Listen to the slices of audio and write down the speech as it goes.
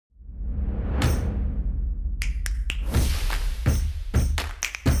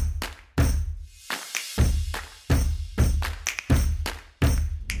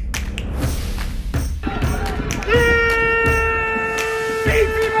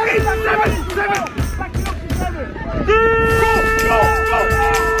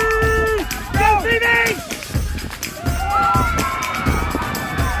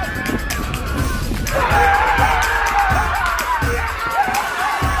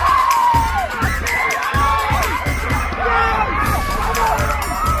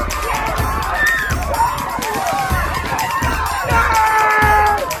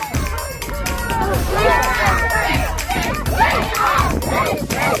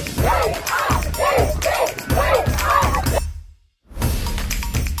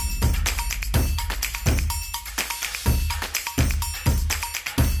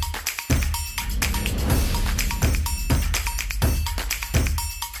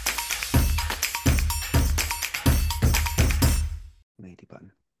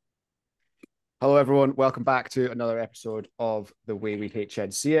Hello, everyone. Welcome back to another episode of The Way We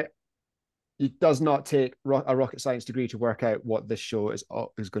HN See It. It does not take a rocket science degree to work out what this show is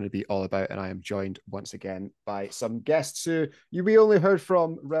going to be all about, and I am joined once again by some guests who we only heard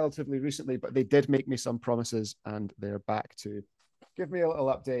from relatively recently, but they did make me some promises, and they're back to give me a little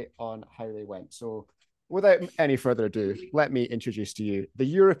update on how they went. So without any further ado, let me introduce to you the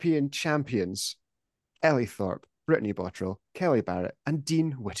European champions, Ellie Thorpe, Brittany Bottrell, Kelly Barrett, and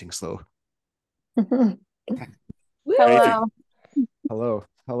Dean Whittingslow. Hello.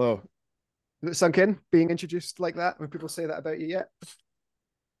 Hello. Is it sunk in being introduced like that when people say that about you yet?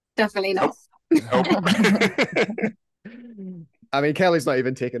 Definitely not. Nope. I mean, Kelly's not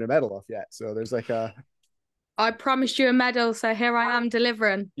even taken a medal off yet, so there's like a... I promised you a medal, so here I am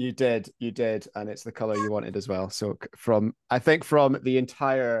delivering. You did, and it's the colour you wanted as well. So from the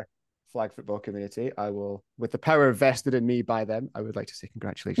entire flag football community, I will, with the power vested in me by them, I would like to say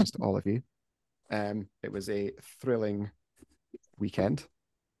congratulations to all of you. It was a thrilling weekend.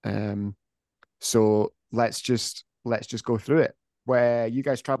 So let's just go through it. Where you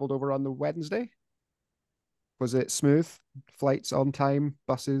guys traveled over on the Wednesday? Was it smooth? Flights on time?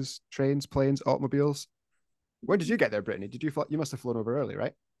 Buses, trains, planes, automobiles? When did you get there, Brittany? Did you fly? You must have flown over early,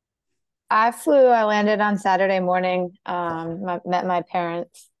 right? I landed on Saturday morning. Met my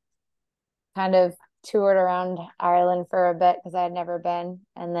parents, kind of toured around Ireland for a bit because I had never been,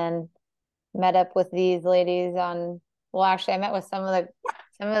 and then met up with these ladies actually I met with some of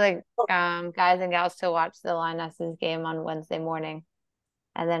the guys and gals to watch the Lionesses game on Wednesday morning,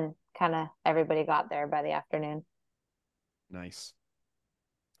 and then kind of everybody got there by the afternoon. Nice.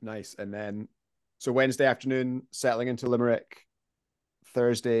 And then so Wednesday afternoon settling into Limerick,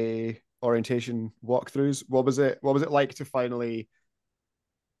 Thursday orientation walkthroughs. What was it like to finally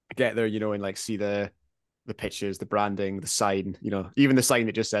get there, and like see the pitches, the branding, the sign, even the sign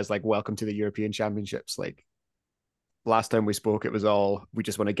that just says like welcome to the European Championships? Like last time we spoke, it was all we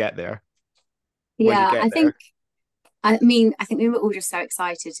just want to get there. Yeah, I think we were all just so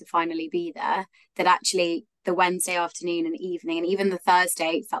excited to finally be there that actually the Wednesday afternoon and evening and even the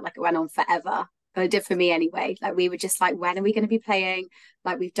Thursday felt like it went on forever. But it did for me anyway. Like we were just like, when are we going to be playing?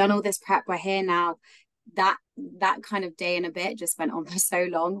 Like we've done all this prep, we're here now. That kind of day and a bit just went on for so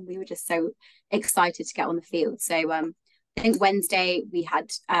long. We were just so excited to get on the field. So I think Wednesday we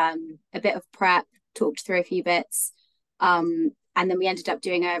had a bit of prep, talked through a few bits, and then we ended up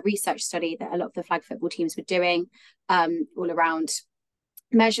doing a research study that a lot of the flag football teams were doing, all around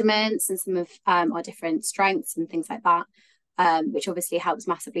measurements and some of our different strengths and things like that, which obviously helps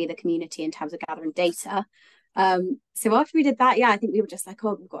massively the community in terms of gathering data. So after we did that, I think we were just like,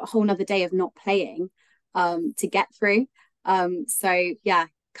 oh, we've got a whole nother day of not playing to get through.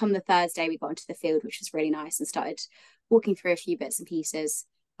 Come the Thursday, we got into the field, which was really nice, and started walking through a few bits and pieces,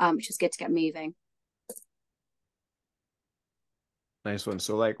 which was good to get moving. Nice one.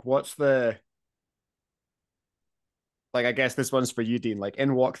 So like, what's the, like, I guess this one's for you, Dean, like in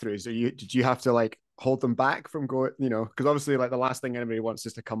walkthroughs, did you have to like hold them back from going, because obviously like the last thing anybody wants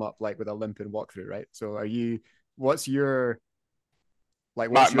is to come up like with a limp in walkthrough, right? So what's your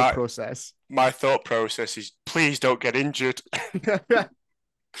process? My thought process is please don't get injured.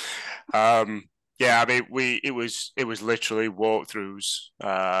 I mean, it was literally walkthroughs,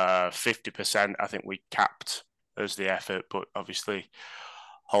 50%. I think we capped as the effort, but obviously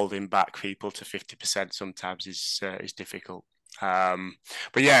holding back people to 50% sometimes is difficult. But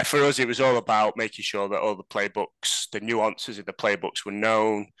yeah, for us, it was all about making sure that all the playbooks, the nuances in the playbooks were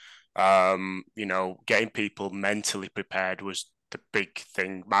known. Getting people mentally prepared was the big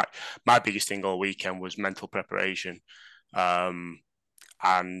thing. My biggest thing all weekend was mental preparation. And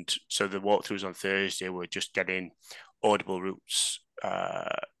so the walkthroughs on Thursday were just getting audible routes.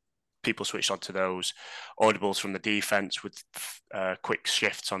 People switched onto those audibles from the defense with quick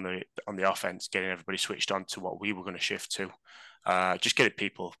shifts on the offense, getting everybody switched on to what we were going to shift to. Just getting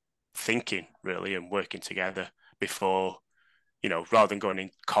people thinking really and working together before, rather than going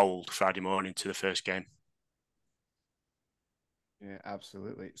in cold Friday morning to the first game. Yeah,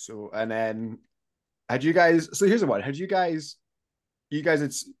 absolutely. So, and then had you guys, so here's the one, you guys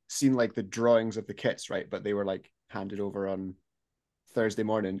had seen like the drawings of the kits, right? But they were like handed over on Thursday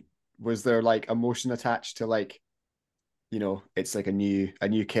morning. Was there like emotion attached to like, it's like a new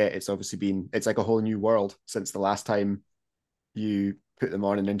kit. It's obviously it's like a whole new world since the last time you put them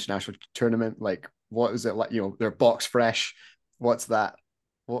on an international tournament. Like, what was it like? They're box fresh. What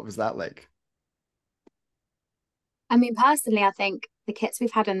was that like? I mean, personally, I think the kits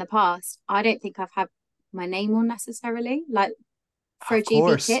we've had in the past, I don't think I've had my name on necessarily, like for a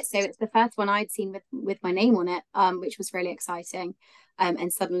GB kit. So it's the first one I'd seen with my name on it, which was really exciting.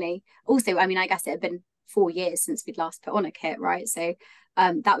 And suddenly, also, I mean, I guess it had been 4 years since we'd last put on a kit, right? So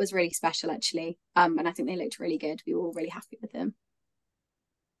that was really special, actually. And I think they looked really good. We were all really happy with them.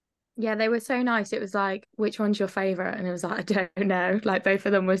 Yeah, they were so nice. It was like, which one's your favorite? And it was like, I don't know. Like both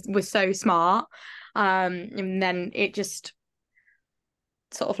of them was so smart. And then it just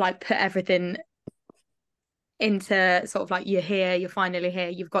sort of like put everything into sort of like, you're here, you're finally here,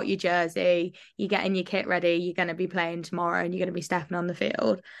 you've got your jersey, you're getting your kit ready, you're going to be playing tomorrow and you're going to be stepping on the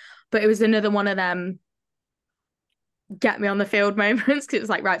field. But it was another one of them get me on the field moments, because it was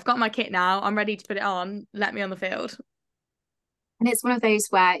like, right, I've got my kit now, I'm ready to put it on, let me on the field. And it's one of those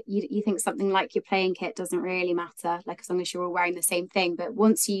where you think something like your playing kit doesn't really matter, like as long as you're all wearing the same thing. But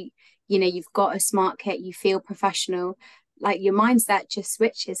once you've got a smart kit, you feel professional, like your mindset just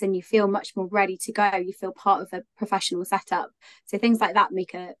switches and you feel much more ready to go. You feel part of a professional setup. So things like that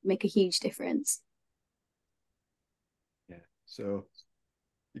make a huge difference. Yeah. So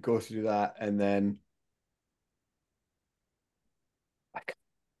you go through that and then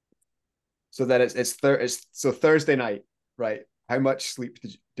so Thursday night, right? How much sleep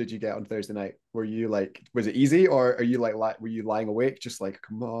did you get on Thursday night? Were you like, was it easy, or are you like were you lying awake just like,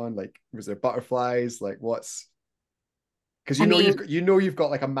 come on, like was there butterflies? Like what's, because you've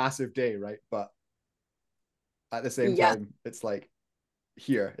got like a massive day, right? But at the same time, it's like,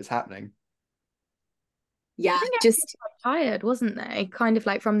 here, it's happening. Yeah, just tired, wasn't they? Kind of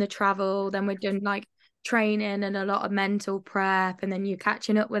like from the travel, then we'd done like training and a lot of mental prep, and then you're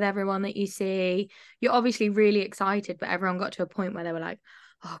catching up with everyone that you see. You're obviously really excited, but everyone got to a point where they were like,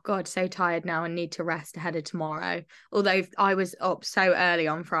 oh God, so tired now and need to rest ahead of tomorrow. Although I was up so early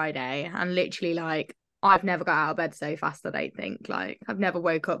on Friday and literally like, I've never got out of bed so fast, I don't think. Like, I've never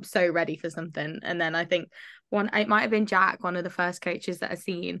woke up so ready for something. And then I think it might have been Jack, one of the first coaches that I've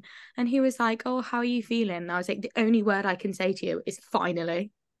seen, and he was like, oh, how are you feeling? And I was like, the only word I can say to you is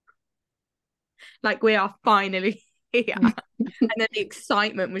finally. Like, we are finally here. And then the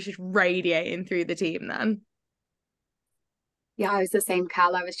excitement was just radiating through the team then. Yeah, I was the same,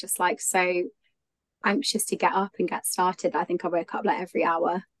 Cal. I was just like so anxious to get up and get started. I think I woke up like every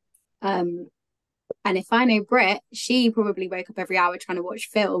hour. And if I know Brit, she probably woke up every hour trying to watch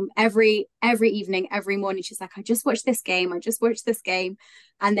film every evening, every morning. She's like, I just watched this game.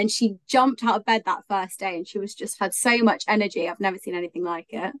 And then she jumped out of bed that first day and she was just had so much energy. I've never seen anything like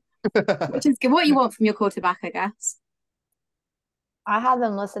it. Which is what you want from your quarterback, I guess. I had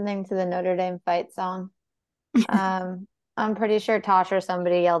them listening to the Notre Dame fight song. I'm pretty sure Tosh or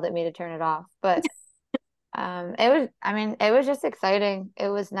somebody yelled at me to turn it off, but it was just exciting. It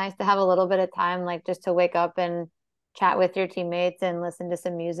was nice to have a little bit of time, like just to wake up and chat with your teammates and listen to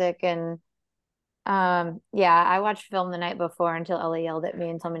some music. And I watched film the night before until Ellie yelled at me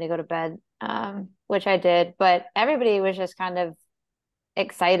and told me to go to bed, which I did. But everybody was just kind of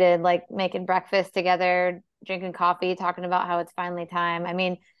excited, like making breakfast together, drinking coffee, talking about how it's finally time. I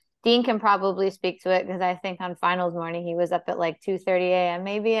mean, Dean can probably speak to it because I think on finals morning he was up at like 2:30 a.m.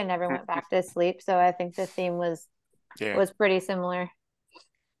 maybe and never went back to sleep. So I think the theme was pretty similar.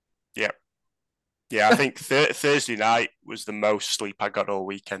 Yeah, I think Thursday night was the most sleep I got all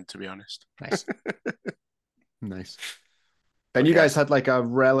weekend, to be honest. Nice. Nice. And you guys had like a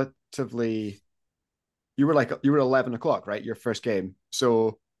relatively, you were 11 o'clock, right? Your first game.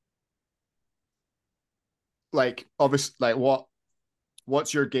 So like, obviously, like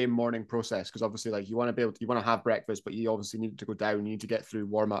what's your game morning process? Because obviously, like you want to have breakfast, but you obviously need to go down. You need to get through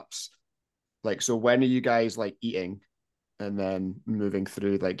warm-ups. Like, so when are you guys like eating and then moving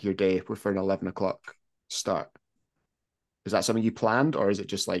through like your day for an 11 o'clock start? Is that something you planned, or is it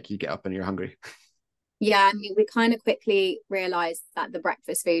just like you get up and you're hungry? Yeah, I mean, we kind of quickly realised that the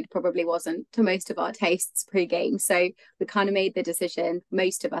breakfast food probably wasn't to most of our tastes pre-game. So we kind of made the decision,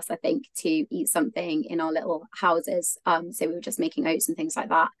 most of us, I think, to eat something in our little houses. So we were just making oats and things like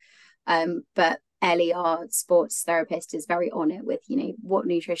that. But Ellie, our sports therapist, is very on it with, what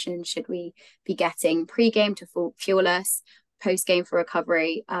nutrition should we be getting pre-game to fuel us, post-game for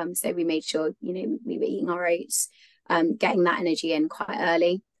recovery. So we made sure, we were eating our oats, getting that energy in quite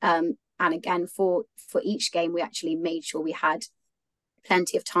early. And again, for each game, we actually made sure we had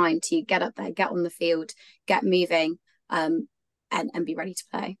plenty of time to get up there, get on the field, get moving, and be ready to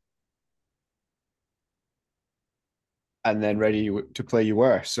play. And then ready to play you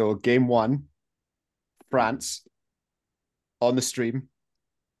were. So game 1, France, on the stream.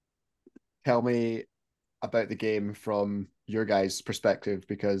 Tell me about the game from your guys' perspective,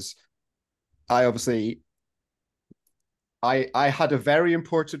 because I had a very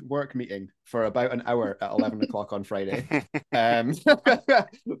important work meeting for about an hour at 11 o'clock on Friday. Well,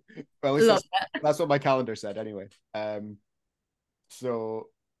 at least that's what my calendar said anyway. So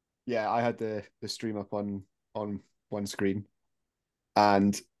yeah, I had the stream up on one screen,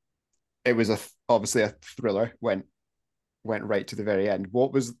 and it was obviously a thriller. Went right to the very end.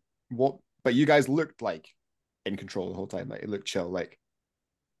 But you guys looked like in control the whole time. Like, it looked chill, like,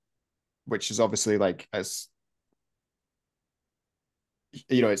 which is obviously, like, as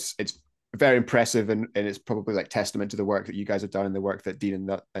it's very impressive, and it's probably like testament to the work that you guys have done and the work that Dean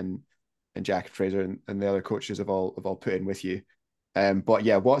and Jack and Fraser and the other coaches have all put in with you. But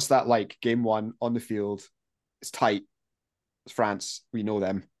yeah, what's that like? Game 1 on the field, it's tight. It's France, we know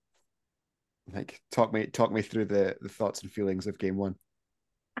them. Like, talk me through the thoughts and feelings of game 1.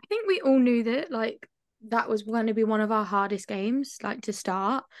 I think we all knew that, like, that was going to be one of our hardest games, like, to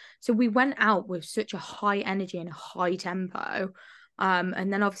start. So we went out with such a high energy and a high tempo.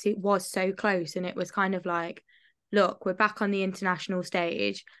 And then obviously it was so close, and it was kind of like, look, we're back on the international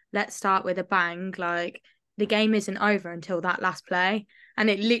stage. Let's start with a bang. Like, the game isn't over until that last play. And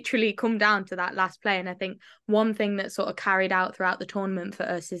it literally come down to that last play. And I think one thing that sort of carried out throughout the tournament for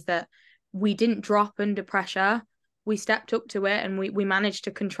us is that we didn't drop under pressure. We stepped up to it, and we managed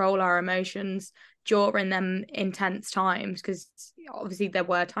to control our emotions during them intense times, because obviously there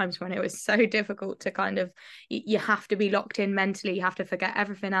were times when it was so difficult to kind of, you have to be locked in mentally, you have to forget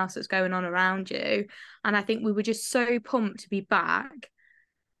everything else that's going on around you. And I think we were just so pumped to be back.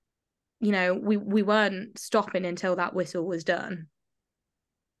 We weren't stopping until that whistle was done.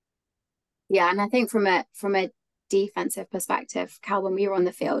 Yeah, and I think from a defensive perspective, Cal, when we were on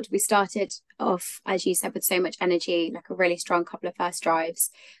the field, we started off, as you said, with so much energy, like a really strong couple of first drives,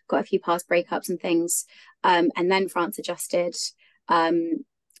 got a few pass breakups and things, and then France adjusted,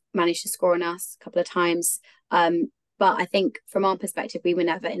 managed to score on us a couple of times, but I think from our perspective, we were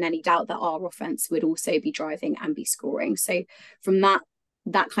never in any doubt that our offense would also be driving and be scoring. So from that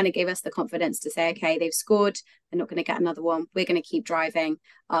kind of gave us the confidence to say, okay, they've scored, they're not going to get another one, we're going to keep driving.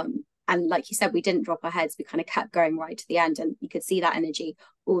 And like you said, we didn't drop our heads. We kind of kept going right to the end, and you could see that energy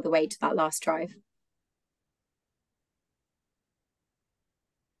all the way to that last drive.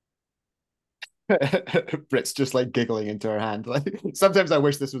 Brit's just like giggling into her hand. Like, sometimes I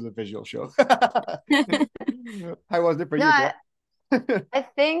wish this was a visual show. How was it for you? I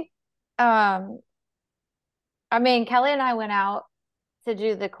think, Kelly and I went out to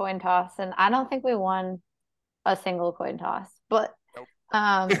do the coin toss, and I don't think we won a single coin toss, but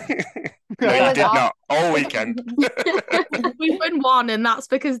no, you did not all weekend. We won one, and that's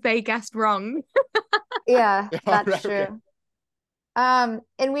because they guessed wrong. Yeah, that's right, true. okay.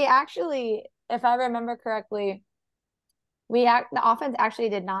 And we actually, if I remember correctly, the offense actually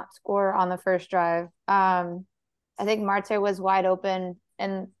did not score on the first drive. I think Marte was wide open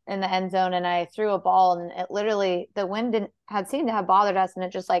in the end zone, and I threw a ball, and it literally, the wind had seemed to have bothered us, and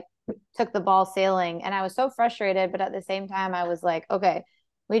it just like took the ball sailing. And I was so frustrated, but at the same time I was like, okay,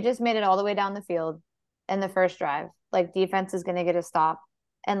 we just made it all the way down the field in the first drive. Like, defense is going to get a stop,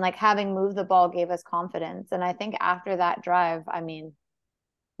 and like having moved the ball gave us confidence. And I think after that drive, I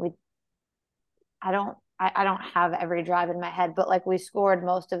don't have every drive in my head, but like we scored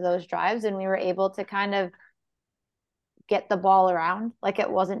most of those drives, and we were able to kind of get the ball around. Like, it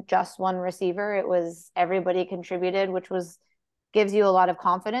wasn't just one receiver, it was everybody contributed, which gives you a lot of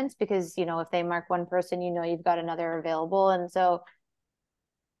confidence, because if they mark one person, you've got another available. And so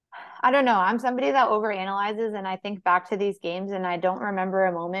I don't know, I'm somebody that overanalyzes, and I think back to these games, and I don't remember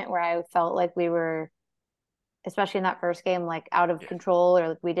a moment where I felt like we were, especially in that first game, like out of control, or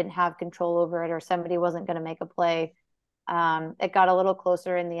like we didn't have control over it, or somebody wasn't going to make a play. It got a little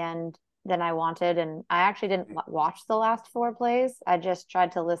closer in the end than I wanted, and I actually didn't watch the last 4 plays. I just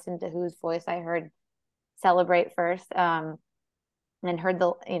tried to listen to whose voice I heard celebrate first, and heard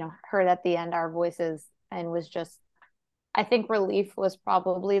at the end our voices, and was just, I think relief was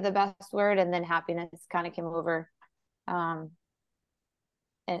probably the best word, and then happiness kind of came over. And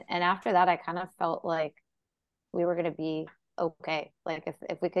And after that, I kind of felt like we were going to be okay. Like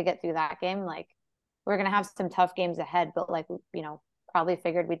if we could get through that game, like we're going to have some tough games ahead, but like, you know, probably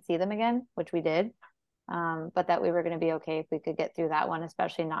figured we'd see them again, which we did. But that we were going to be okay if we could get through that one,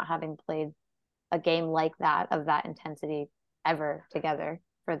 especially not having played a game like that of that intensity ever together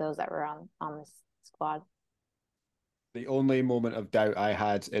for those that were on this squad. The only moment of doubt I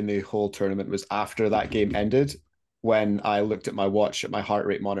had in the whole tournament was after that game ended, when I looked at my watch at my heart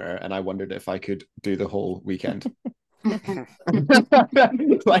rate monitor and I wondered if I could do the whole weekend.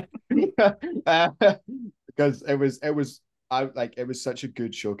 Like, because it was such a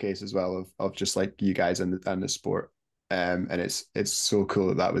good showcase as well of just like you guys and the sport. And it's so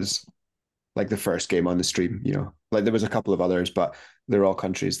cool that was like the first game on the stream, you know. Like there was a couple of others, but they're all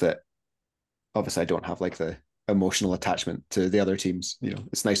countries that obviously I don't have like the emotional attachment to the other teams. You know,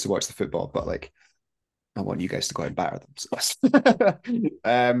 it's nice to watch the football, but like I want you guys to go out and batter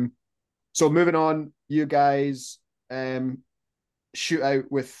them. So moving on, you guys shoot out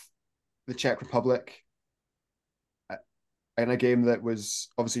with the Czech Republic in a game that was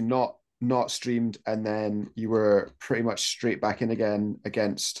obviously not streamed, and then you were pretty much straight back in again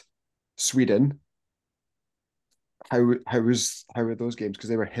against Sweden. How were those games? Because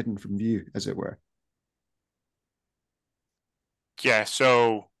they were hidden from view, as it were. Yeah,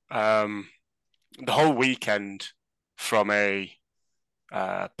 so the whole weekend, from a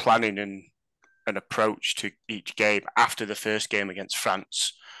planning and an approach to each game after the first game against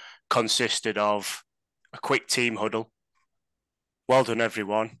France, consisted of a quick team huddle. Well done,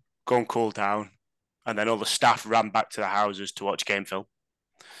 everyone. Go and cool down. And then all the staff ran back to the houses to watch game film.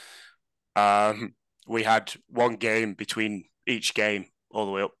 We had one game between each game all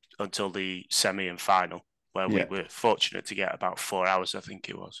the way up until the semi and final, where we were fortunate to get about 4 hours, I think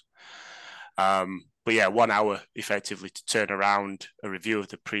it was. But yeah, 1 hour effectively to turn around a review of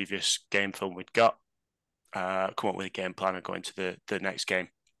the previous game film we'd got, come up with a game plan and go into the next game.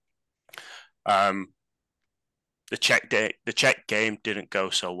 The Czech game didn't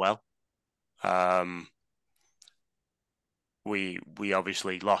go so well. We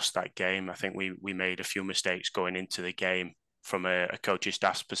obviously lost that game. I think we made a few mistakes going into the game from a coaching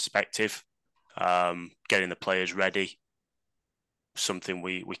staff's perspective, getting the players ready. Something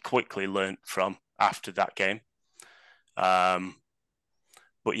we quickly learned from after that game. But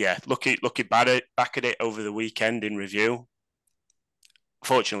yeah, looking back at it over the weekend in review,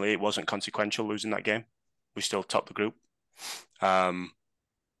 fortunately, it wasn't consequential losing that game. We still topped the group. I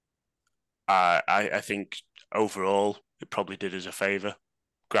think overall it probably did us a favour,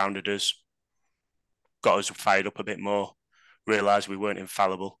 grounded us, got us fired up a bit more, realised we weren't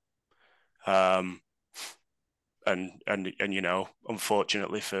infallible. And you know,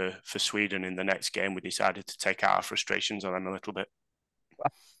 unfortunately for Sweden, in the next game we decided to take out our frustrations on them a little bit.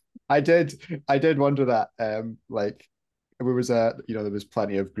 I did wonder that. Like there was there was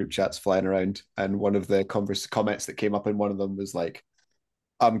plenty of group chats flying around, and one of the comments that came up in one of them was like,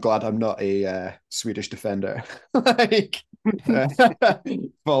 "I'm glad I'm not a Swedish defender." Like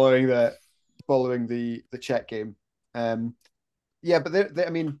following the Czech game. Yeah, but they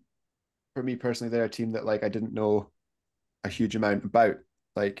I mean, for me personally, they're a team that like I didn't know a huge amount about.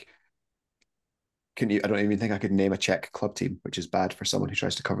 Like, I don't even think I could name a Czech club team, which is bad for someone who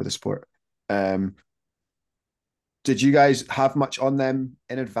tries to cover the sport. Did you guys have much on them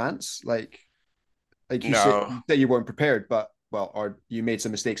in advance? Like you said that you weren't prepared, but or you made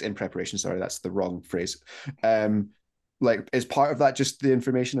some mistakes in preparation. Sorry, that's the wrong phrase. Like, is part of that just the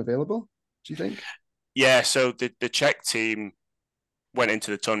information available, do you think? Yeah, so the Czech team went into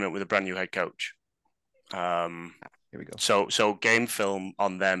the tournament with a brand new head coach. Here we go. So game film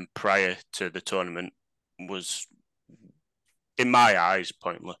on them prior to the tournament was, in my eyes,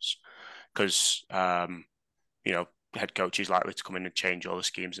 pointless, because you know, head coach is likely to come in and change all the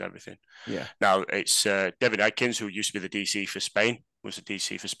schemes and everything. Yeah. Now it's David Adkins, who used to be the DC for Spain, was the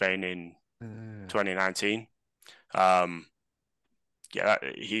DC for Spain in 2019. Yeah,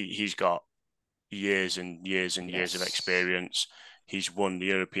 he's got years and years and years of experience. He's won the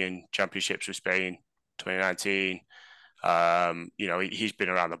European Championships with Spain 2019. You know, he's been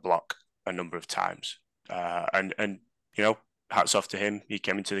around the block a number of times. And you know, hats off to him. He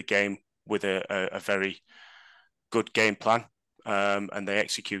came into the game with a very good game plan, and they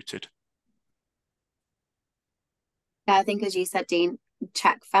executed. Yeah, I think as you said, Dean,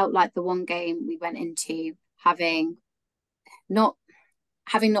 Czech felt like the one game we went into having not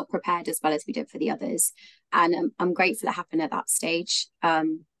prepared as well as we did for the others. And I'm grateful it happened at that stage,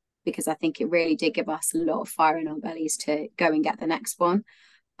 because I think it really did give us a lot of fire in our bellies to go and get the next one,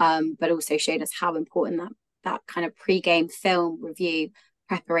 but also showed us how important that kind of pre-game film review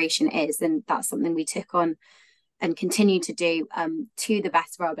preparation is. And that's something we took on and continue to do to the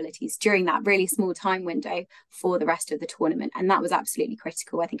best of our abilities during that really small time window for the rest of the tournament. And that was absolutely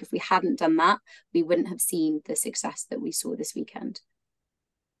critical. I think if we hadn't done that, we wouldn't have seen the success that we saw this weekend.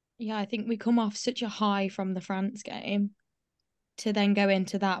 Yeah, I think we come off such a high from the France game to then go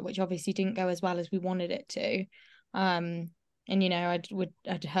into that, which obviously didn't go as well as we wanted it to. And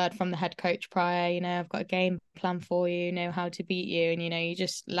I'd heard from the head coach prior, I've got a game plan for you, know how to beat you, and you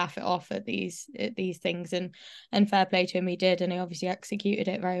just laugh it off at these things, and fair play to him, he did, and he obviously executed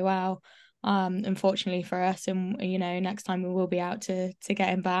it very well. Unfortunately for us, and next time we will be out to get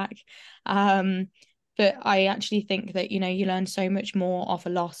him back. But I actually think that you learn so much more off a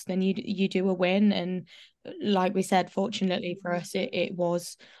loss than you do a win, and like we said, fortunately for us, it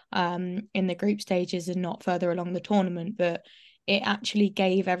was in the group stages and not further along the tournament, but it actually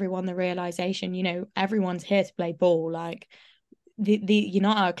gave everyone the realization, everyone's here to play ball. Like you're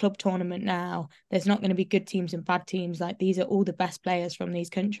not at a club tournament now. There's not going to be good teams and bad teams. Like these are all the best players from these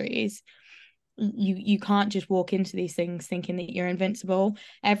countries. You can't just walk into these things thinking that you're invincible.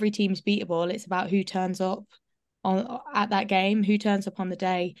 Every team's beatable. It's about who turns up at that game, who turns up on the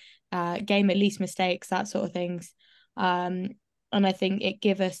day, game at least mistakes, that sort of things. And I think it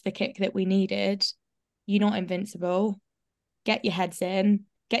gave us the kick that we needed. You're not invincible. Get your heads in,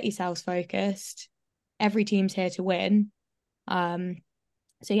 get yourselves focused. Every team's here to win. So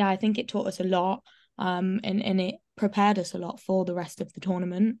yeah, I think it taught us a lot, and it prepared us a lot for the rest of the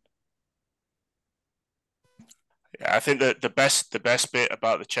tournament. Yeah, I think that the best bit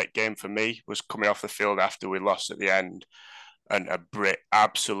about the Czech game for me was coming off the field after we lost at the end, and a Brit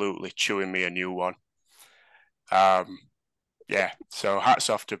absolutely chewing me a new one. Yeah, so hats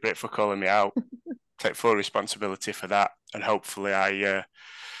off to Brit for calling me out. Take full responsibility for that, and hopefully I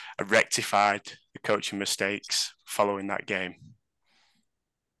rectified the coaching mistakes following that game.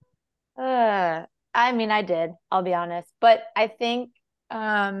 I mean, I did, I'll be honest, but I think,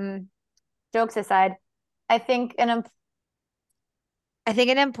 jokes aside, I think an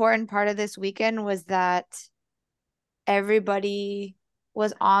important part of this weekend was that everybody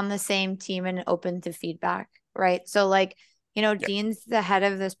was on the same team and open to feedback, right? So like, Dean's the head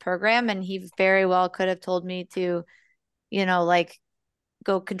of this program, and he very well could have told me to, like,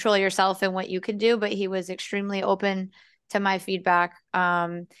 go control yourself and what you can do, but he was extremely open to my feedback.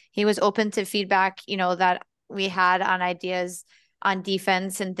 He was open to feedback, that we had on ideas on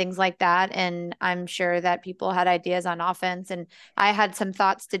defense and things like that. And I'm sure that people had ideas on offense. And I had some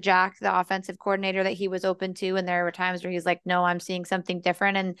thoughts to Jack, the offensive coordinator, that he was open to. And there were times where he's like, no, I'm seeing something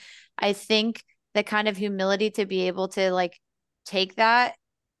different. And I think the kind of humility to be able to like take that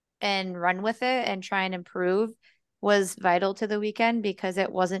and run with it and try and improve was vital to the weekend, because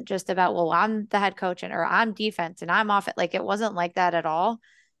it wasn't just about, well, I'm the head coach or I'm defense and I'm off it. Like it wasn't like that at all.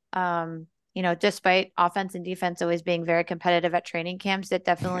 Despite offense and defense always being very competitive at training camps, it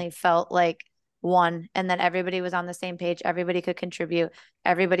definitely felt like one, and then everybody was on the same page. Everybody could contribute.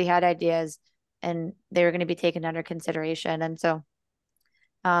 Everybody had ideas, and they were going to be taken under consideration. And so,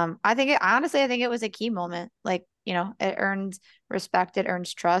 I think it was a key moment. Like, it earned respect, it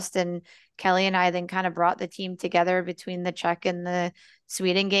earns trust. And Kelly and I then kind of brought the team together between the Czech and the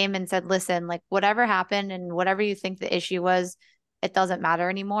Sweden game and said, listen, like whatever happened and whatever you think the issue was, it doesn't matter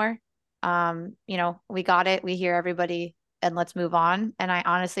anymore. We got it. We hear everybody, and let's move on. And I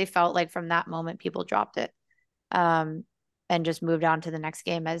honestly felt like from that moment, people dropped it, and just moved on to the next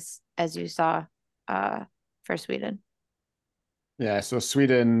game, as you saw, for Sweden. Yeah. So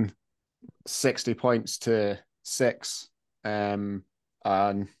Sweden, 60 points to 6, and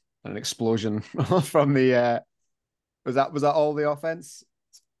an explosion from the, was that all the offense?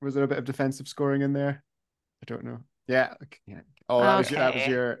 Was there a bit of defensive scoring in there? I don't know. Yeah. Oh,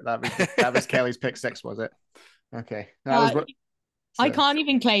 that was Kelly's pick 6, was it? Okay. I can't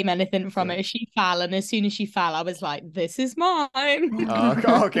even claim anything from it. She fell, and as soon as she fell, I was like, "This is mine."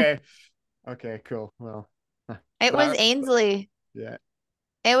 Oh, okay. Okay, cool. Well, it was Ainsley. Yeah.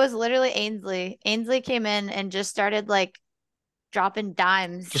 It was literally Ainsley. Ainsley came in and just started like dropping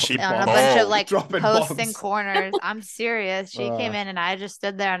dimes on a bunch of like posts and corners. I'm serious. She came in and I just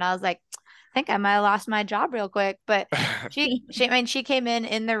stood there and I was like, I think I might have lost my job real quick. But she came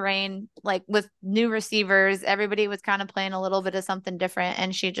in the rain, like with new receivers. Everybody was kind of playing a little bit of something different,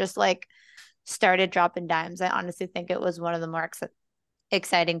 and she just like started dropping dimes. I honestly think it was one of the more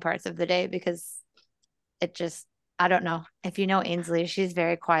exciting parts of the day, because it just, I don't know if you know Ainsley, she's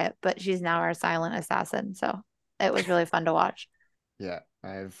very quiet, but she's now our silent assassin. So it was really fun to watch. Yeah,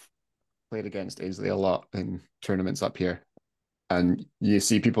 I've played against Ainsley a lot in tournaments up here. And you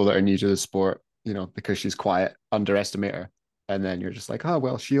see people that are new to the sport, because she's quiet, underestimate her. and then you're just like, oh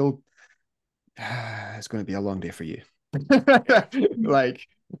well, she'll it's going to be a long day for you. Like,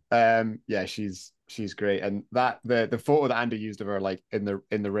 yeah, she's great. And that the photo that Andy used of her like in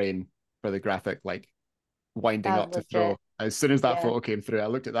the rain for the graphic, like winding That up was to throw. legit. As soon as that Yeah. photo came through, I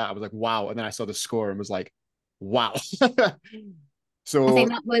looked at that, I was like, wow. And then I saw the score and was like, wow. I think So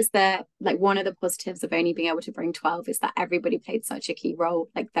that was one of the positives of only being able to bring 12 is that everybody played such a key role.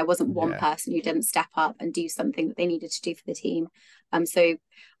 Like there wasn't one yeah, person who didn't step up and do something that they needed to do for the team. So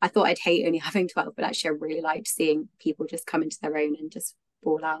I thought I'd hate only having 12, but actually I really liked seeing people just come into their own and just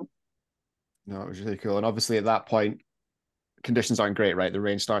ball out. no, it was really cool. And obviously at that point, conditions aren't great, right? The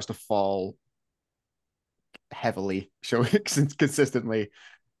rain starts to fall heavily, showing consistently.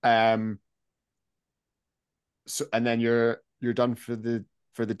 Um, so and then you're done for the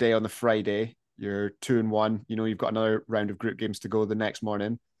day on the Friday. You're 2-1. You know, you've got another round of group games to go the next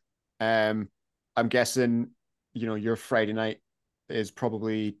morning. I'm guessing, you know, your Friday night is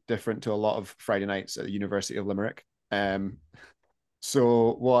probably different to a lot of Friday nights at the University of Limerick.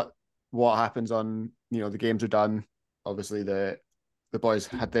 So what happens on, you know, the games are done. Obviously the boys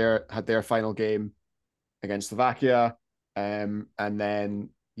had their final game against Slovakia. And then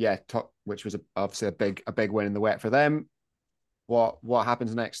yeah, which was obviously a big win in the wet for them. What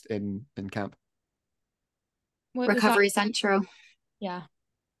happens next in camp? Well, it was like, Recovery Central. yeah,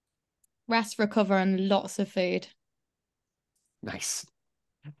 rest, recover, and lots of food. Nice.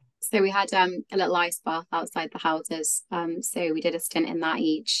 So we had a little ice bath outside the houses. So we did a stint in that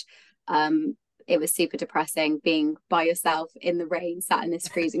each. It was super depressing being by yourself in the rain, sat in this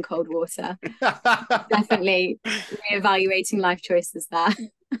freezing cold water. Definitely reevaluating life choices there.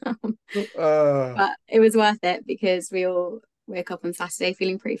 But it was worth it because we all woke up on Saturday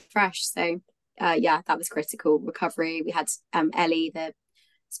feeling pretty fresh. So yeah, that was critical. Recovery. We had Ellie, the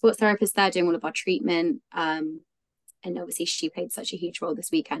sports therapist there, doing all of our treatment. And obviously she played such a huge role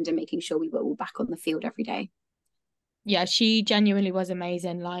this weekend in making sure we were all back on the field every day. Yeah, she genuinely was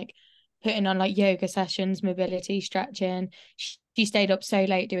amazing. Like putting on like yoga sessions, mobility, stretching. She stayed up so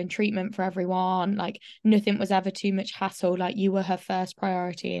late doing treatment for everyone. Like nothing was ever too much hassle. Like you were her first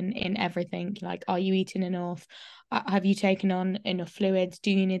priority in everything. Like, are you eating enough? Have you taken on enough fluids? Do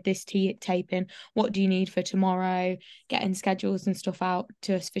you need this taping? What do you need for tomorrow? Getting schedules and stuff out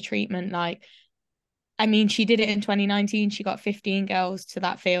to us for treatment. Like, I mean, she did it in 2019. She got 15 girls to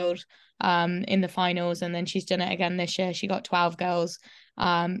that field in the finals, and then she's done it again this year. She got 12 girls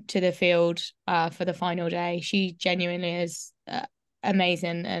to the field for the final day. She genuinely is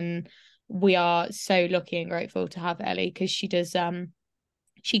amazing, and we are so lucky and grateful to have Ellie because she does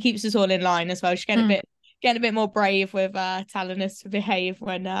she keeps us all in line as well. She's getting a bit more brave with telling us to behave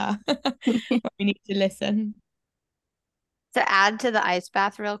when when we need to listen. To add to the ice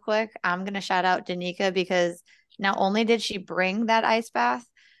bath real quick, I'm going to shout out Danica because not only did she bring that ice bath,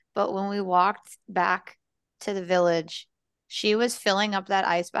 but when we walked back to the village, she was filling up that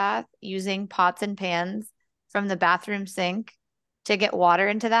ice bath using pots and pans from the bathroom sink to get water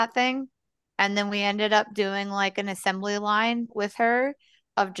into that thing. And then we ended up doing like an assembly line with her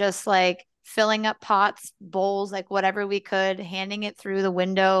of just like filling up pots, bowls, like whatever we could, handing it through the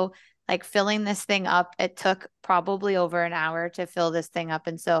window, like filling this thing up. It took probably over an hour to fill this thing up.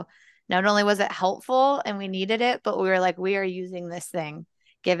 And so not only was it helpful and we needed it, but we were like, we are using this thing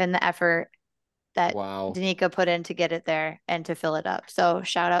given the effort that Wow. Danica put in to get it there and to fill it up. So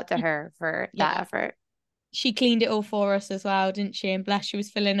shout out to her for that effort. She cleaned it all for us as well, didn't she? And bless, she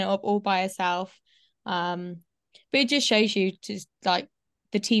was filling it up all by herself. But it just shows you just like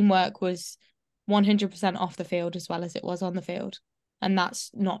the teamwork was 100% off the field as well as it was on the field. And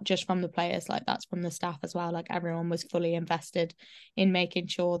that's not just from the players, like that's from the staff as well. Like everyone was fully invested in making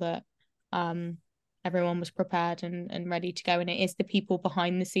sure that everyone was prepared and ready to go. And it is the people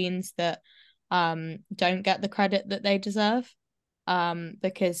behind the scenes that don't get the credit that they deserve.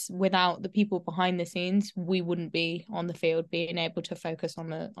 Because without the people behind the scenes, we wouldn't be on the field being able to focus on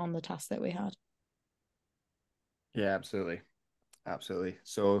the task that we had. Yeah, absolutely.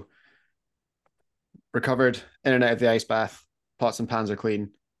 So recovered in and out of the ice bath, pots and pans are clean.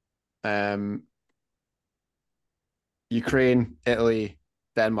 Ukraine, Italy,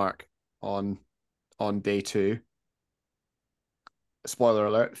 Denmark on day 2. Spoiler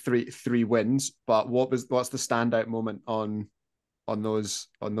alert, three wins. But what's the standout moment on those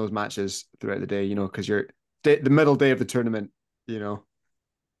matches throughout the day? You know, because you're the middle day of the tournament. You know,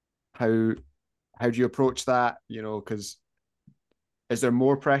 how do you approach that? You know, because is there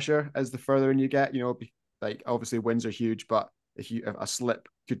more pressure as the further in you get? You know, like obviously wins are huge, but if a slip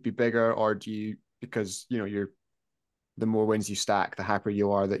could be bigger, or do you, because you know the more wins you stack, the happier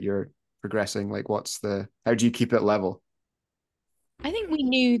you are that you're progressing. Like how do you keep it level? I think we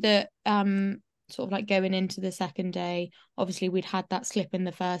knew that sort of like going into the second day, obviously we'd had that slip in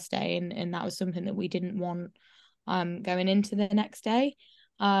the first day, and that was something that we didn't want going into the next day.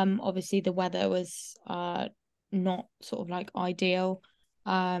 Obviously the weather was not sort of like ideal.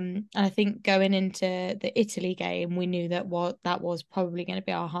 And I think going into the Italy game, we knew that that was probably going to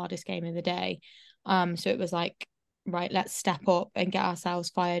be our hardest game of the day. So it was like, right, let's step up and get ourselves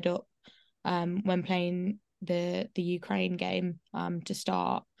fired up when playing the Ukraine game to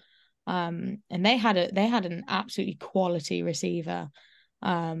start. And they had an absolutely quality receiver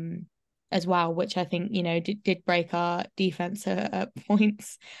as well, which I think, you know, did break our defense at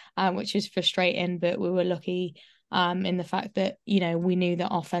points, which is frustrating, but we were lucky in the fact that, you know, we knew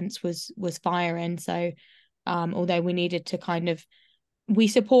that offense was firing. So although we needed to kind of, we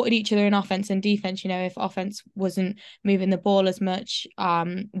supported each other in offense and defense. You know, if offense wasn't moving the ball as much,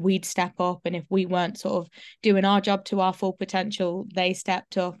 we'd step up, and if we weren't sort of doing our job to our full potential, they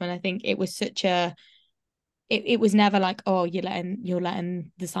stepped up. And I think it was such a, it was never like, oh, you're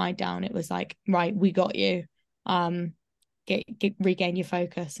letting the side down. It was like, right, we got you. Regain your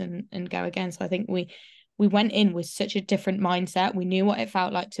focus and go again. So I think we went in with such a different mindset. We knew what it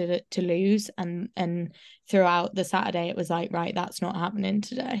felt like to lose, and throughout the Saturday it was like, right, that's not happening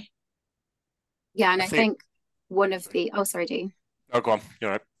today. Yeah, and I think one of the sorry, Dee. Oh, go on.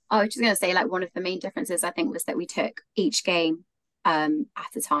 You're right. I was just going to say, like, one of the main differences I think was that we took each game at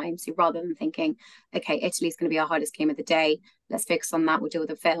a time. So rather than thinking, okay, Italy's going to be our hardest game of the day, let's focus on that, we'll deal with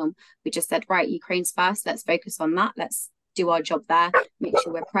the film. We just said, right, Ukraine's first, let's focus on that. Let's do our job there, make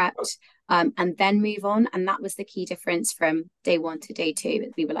sure we're prepped, and then move on. And that was the key difference from day one to day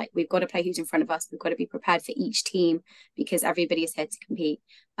two. We were like, we've got to play who's in front of us. We've got to be prepared for each team because everybody is here to compete.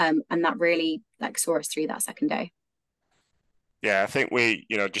 And that really like saw us through that second day. Yeah, I think we,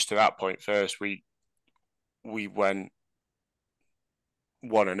 you know, just to that point first, we went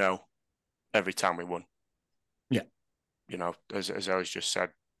 1-0 every time we won. Yeah. You know, as I was just said,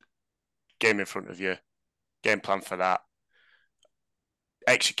 game in front of you, game plan for that,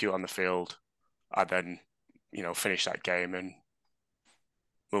 execute on the field, and then, you know, finish that game and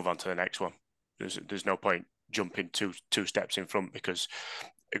move on to the next one. There's no point jumping two steps in front, because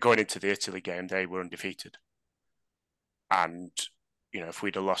going into the Italy game, they were undefeated. And, you know, if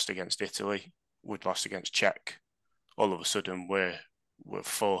we'd have lost against Italy, we'd lost against Czech, all of a sudden we're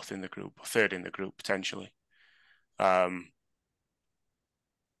fourth in the group, or third in the group potentially. But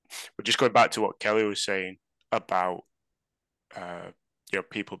just going back to what Kelly was saying about you know,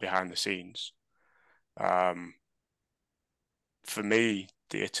 people behind the scenes. For me,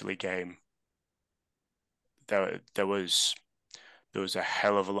 the Italy game, there was a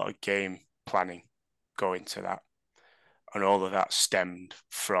hell of a lot of game planning going to that, and all of that stemmed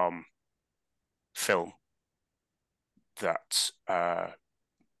from film that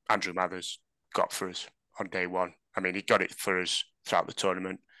Andrew Mathers got for us on day one. I mean, he got it for us throughout the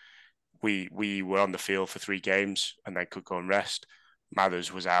tournament. We were on the field for 3 games and then could go and rest.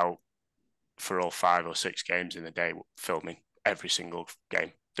 Mathers was out for all 5 or 6 games in the day, filming every single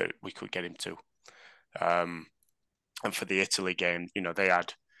game that we could get him to. And for the Italy game, you know, they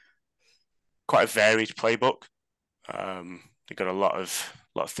had quite a varied playbook. They got a lot of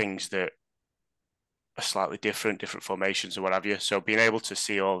things that are slightly different formations or what have you. So being able to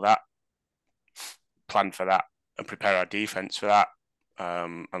see all that, plan for that, and prepare our defense for that,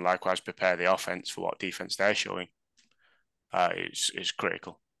 and likewise prepare the offense for what defense they're showing, is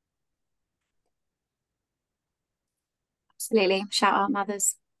critical. Absolutely. Shout out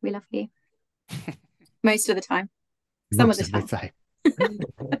Mothers. We love you. Most of the time. Some Most of the time.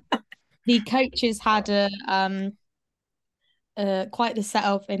 The coaches had quite the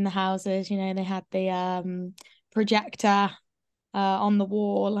setup in the houses. You know, they had the projector on the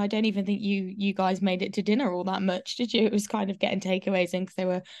wall. I don't even think you guys made it to dinner all that much, did you? It was kind of getting takeaways in because they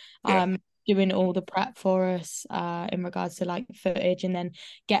were doing all the prep for us in regards to like footage, and then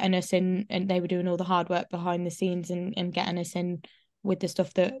getting us in, and they were doing all the hard work behind the scenes and getting us in with the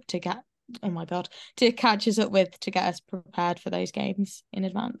stuff that to catch us up with, to get us prepared for those games in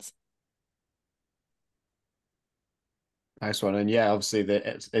advance. Nice one. And yeah, obviously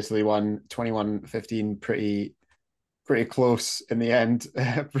the Italy won 21-15, pretty close in the end.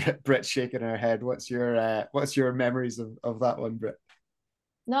 Britt's shaking her head. What's your memories of that one, Britt?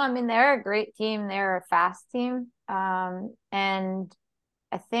 No, I mean, they're a great team. They're a fast team. And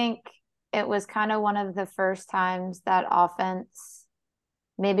I think it was kind of one of the first times that offense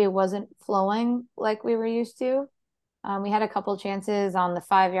maybe wasn't flowing like we were used to. We had a couple chances on the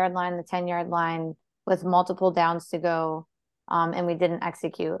 5-yard line, the 10-yard line, with multiple downs to go, and we didn't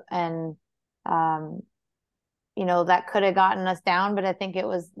execute. And that could have gotten us down, but I think it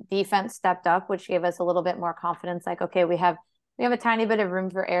was defense stepped up, which gave us a little bit more confidence. Like, okay, we have a tiny bit of room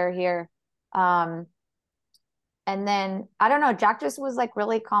for error here. And then I don't know, Jack just was like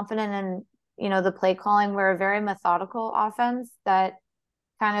really confident in, the play calling. We're a very methodical offense that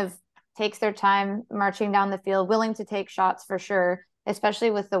kind of takes their time marching down the field, willing to take shots for sure,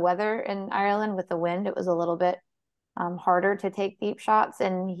 especially with the weather in Ireland with the wind. It was a little bit harder to take deep shots,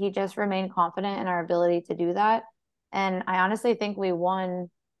 and he just remained confident in our ability to do that. And I honestly think we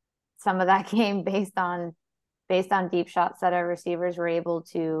won some of that game based on deep shots that our receivers were able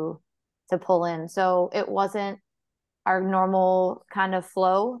to pull in. So it wasn't our normal kind of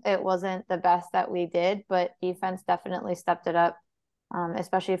flow. It wasn't the best that we did, but defense definitely stepped it up,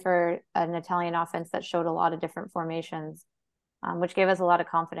 especially for an Italian offense that showed a lot of different formations, which gave us a lot of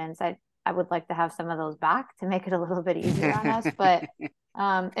confidence. I would like to have some of those back to make it a little bit easier on us, but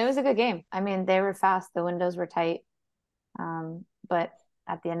it was a good game. I mean, they were fast, the windows were tight, but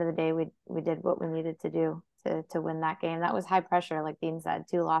at the end of the day, we did what we needed to do to win that game. That was high pressure, like Dean said.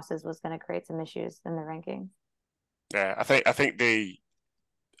 2 losses was going to create some issues in the ranking. Yeah, I think the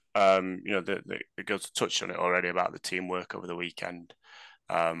the girls touched on it already about the teamwork over the weekend.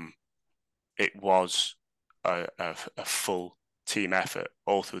 It was a full team effort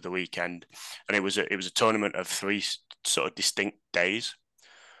all through the weekend, and it was a tournament of 3 sort of distinct days.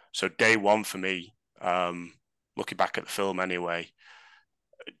 So day 1 for me, looking back at the film anyway,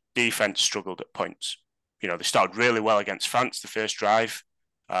 defense struggled at points. They started really well against France the first drive,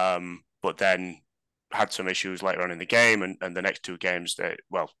 but then had some issues later on in the game, and the next 2 games, the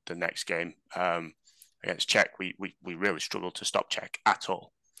next game against Czech, we really struggled to stop Czech at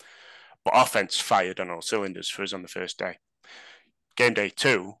all. But offense fired on all cylinders for us on the first day. Game day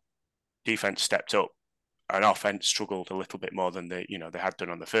 2, defense stepped up, and offense struggled a little bit more than they had done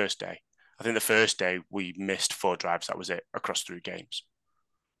on the first day. I think the first day we missed 4 drives. That was it across 3 games.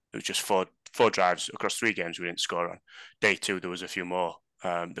 It was just four drives across 3 games we didn't score on. Day 2, there was a few more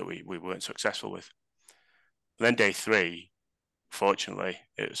that we weren't successful with. And then day 3, fortunately,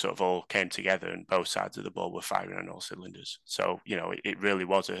 it sort of all came together, and both sides of the ball were firing on all cylinders. So it really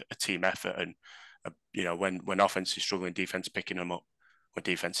was a team effort, and when offense is struggling, defense picking them up. When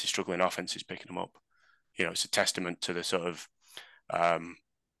defense is struggling, offense is picking them up. It's a testament to the sort of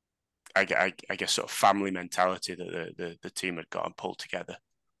I guess sort of family mentality that the team had got and pulled together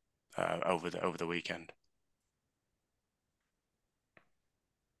over the weekend.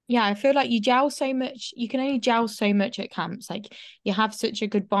 Yeah, I feel like you gel so much. You can only gel so much at camps. Like, you have such a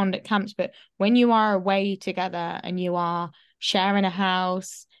good bond at camps, but when you are away together and you are sharing a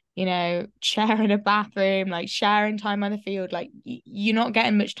house, sharing a bathroom, like sharing time on the field, like you're not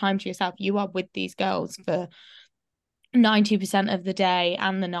getting much time to yourself. You are with these girls for 90% of the day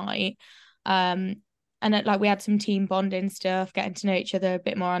and the night. And like we had some team bonding stuff, getting to know each other a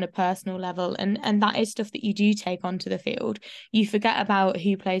bit more on a personal level, and that is stuff that you do take onto the field. You forget about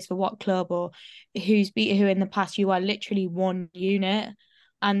who plays for what club or who's beat who in the past. You are literally one unit,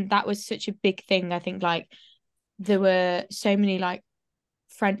 and that was such a big thing. I think like there were so many like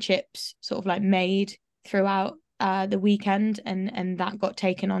friendships sort of like made throughout the weekend, and that got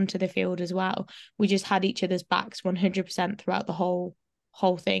taken onto the field as well. We just had each other's backs 100% throughout the whole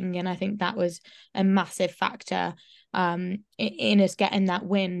thing, and I think that was a massive factor in us getting that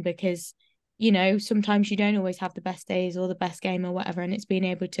win, because sometimes you don't always have the best days or the best game or whatever, and it's being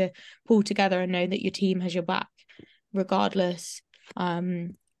able to pull together and know that your team has your back regardless,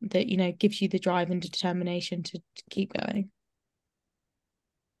 that gives you the drive and determination to keep going.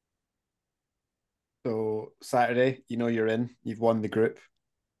 So Saturday, you're in, you've won the group.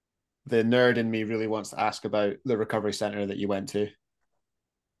 The nerd in me really wants to ask about the recovery center that you went to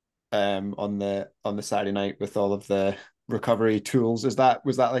on the Saturday night with all of the recovery tools. Was that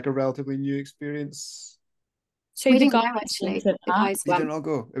like a relatively new experience? So we the didn't guys go, actually. The guys You went. didn't all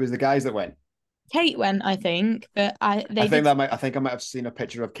go. It was the guys that went. Kate went, I think, but I think I might have seen a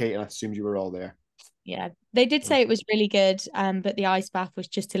picture of Kate and I assumed you were all there. Yeah, they did say it was really good, but the ice bath was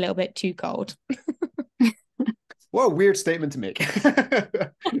just a little bit too cold. What a weird statement to make.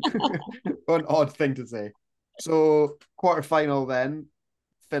 What an odd thing to say. So quarterfinal then,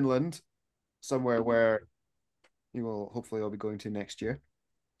 Finland, somewhere where you will hopefully all be going to next year.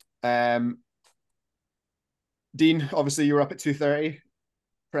 Dean, obviously you were up at 2:30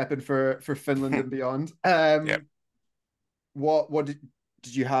 prepping for Finland and beyond. Yep. What did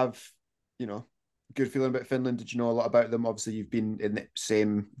you have, good feeling about Finland? Did you know a lot about them? Obviously you've been in the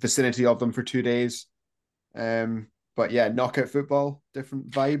same vicinity of them for 2 days. But yeah, knockout football, different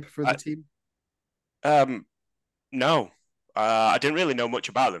vibe for the team. No, I didn't really know much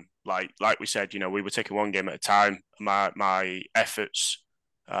about them. like we said, we were taking one game at a time. My efforts,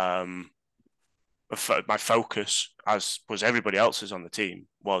 my focus, as was everybody else's on the team,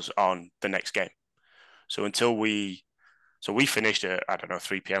 was on the next game. So we finished at, I don't know,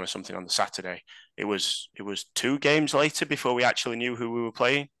 3 p.m. or something on the Saturday. It was 2 games later before we actually knew who we were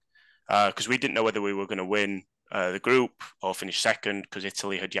playing, because we didn't know whether we were going to win the group or finish second, because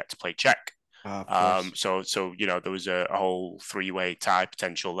Italy had yet to play Czech. So there was a whole 3-way tie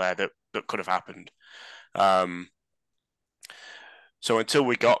potential there that could have happened. So until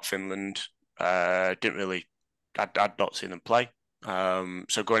we got Finland, I'd not seen them play.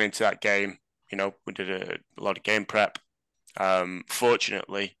 So going into that game, we did a lot of game prep.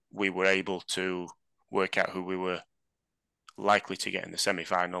 Fortunately, we were able to work out who we were likely to get in the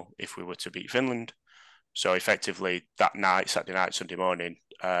semi-final if we were to beat Finland. So effectively, that night, Saturday night, Sunday morning,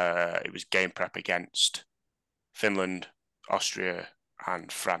 it was game prep against Finland, Austria, and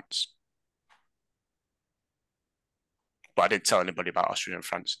France. But I didn't tell anybody about Austria and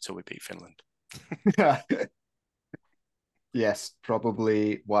France until we beat Finland. Yes,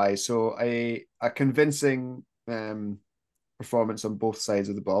 probably why. So a convincing performance on both sides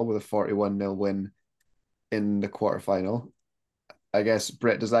of the ball with a 41-0 win in the quarterfinal. I guess,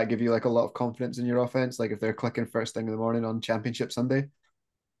 Britt, does that give you like a lot of confidence in your offense? Like if they're clicking first thing in the morning on Championship Sunday?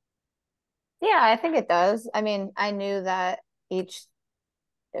 Yeah, I think it does. I mean, I knew that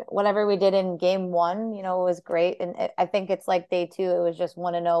whatever we did in game 1, was great. And I think it's like day 2, it was just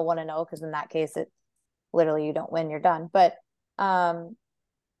 1-0, 1-0, because in that case, it literally you don't win, you're done. But yeah,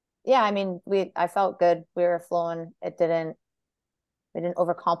 I mean, I felt good. We were flowing. We didn't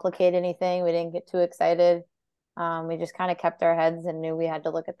overcomplicate anything. We didn't get too excited. We just kind of kept our heads and knew we had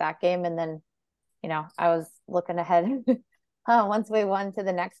to look at that game. And then, I was looking ahead once we won to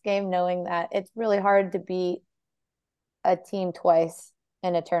the next game, knowing that it's really hard to beat a team twice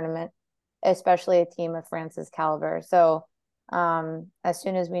in a tournament, especially a team of France's caliber. So as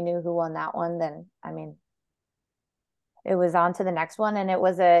soon as we knew who won that one, then, I mean, it was on to the next one. And it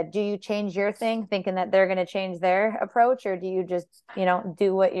was do you change your thing thinking that they're going to change their approach, or do you just,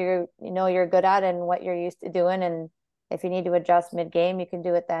 do what you're good at and what you're used to doing? And if you need to adjust mid-game, you can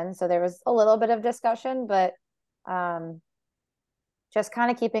do it then. So there was a little bit of discussion, but just kind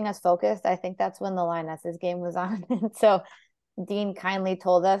of keeping us focused. I think that's when the Lionesses game was on. And so Dean kindly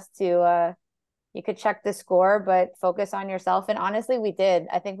told us to, you could check the score, but focus on yourself. And honestly, we did.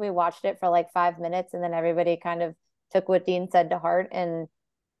 I think we watched it for like 5 minutes, and then everybody kind of took what Dean said to heart and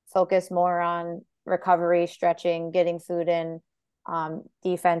focused more on recovery, stretching, getting food in,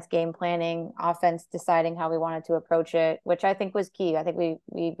 defense, game planning, offense, deciding how we wanted to approach it, which I think was key. I think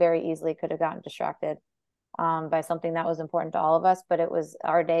we very easily could have gotten distracted by something that was important to all of us, but it was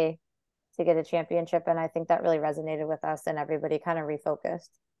our day to get a championship. And I think that really resonated with us, and everybody kind of refocused.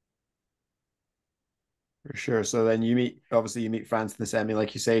 For sure. So then you meet France in the semi,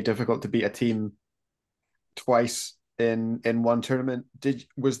 like you say, difficult to beat a team twice in one tournament. Did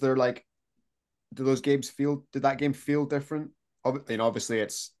that game feel different? Obviously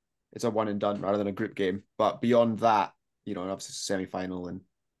it's a one and done rather than a group game, but beyond that, obviously it's a semi-final and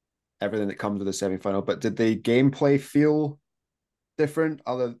everything that comes with a semi-final. But did the gameplay feel different?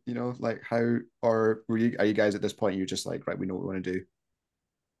 Are you guys at this point, you're just like, right, we know what we want to do,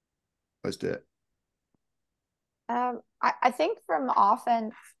 let's do it? I think from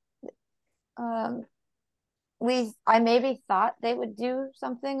offense, I maybe thought they would do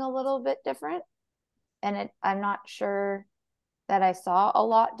something a little bit different, and I'm not sure that I saw a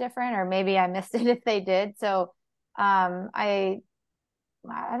lot different, or maybe I missed it if they did. So I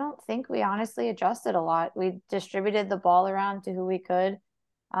don't think we honestly adjusted a lot. We distributed the ball around to who we could.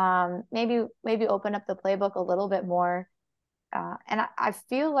 Maybe open up the playbook a little bit more. And I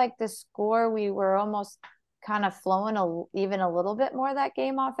feel like the score, we were almost kind of flowing even a little bit more that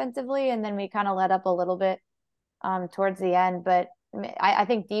game offensively, and then we kind of let up a little bit towards the end. But I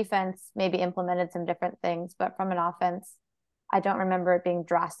think defense maybe implemented some different things, but from an offense, I don't remember it being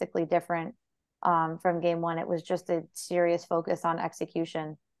drastically different from game 1. It was just a serious focus on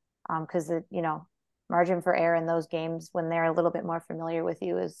execution, because margin for error in those games when they're a little bit more familiar with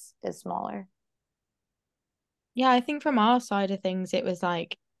you is smaller. Yeah, I think from our side of things, it was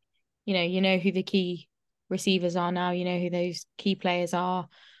like, you know who the key receivers are now, who those key players are.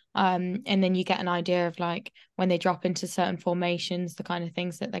 And then you get an idea of like when they drop into certain formations, the kind of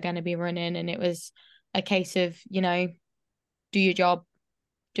things that they're going to be running. And it was a case of, do your job,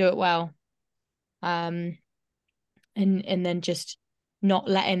 do it well. And then just not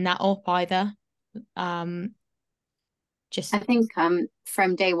letting that up either. I think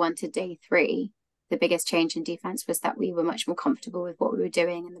from day 1 to day 3, the biggest change in defense was that we were much more comfortable with what we were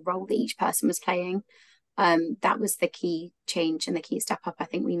doing and the role that each person was playing. That was the key change and the key step up I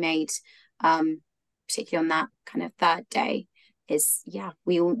think we made, particularly on that kind of third day. Is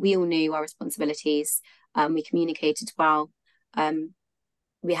we all knew our responsibilities. We communicated well.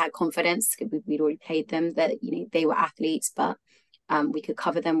 We had confidence. We'd already played them that they were athletes, but we could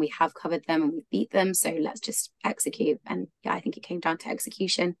cover them. We have covered them and we beat them. So let's just execute. And I think it came down to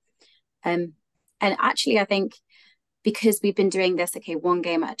execution. And actually, I think because we've been doing this, one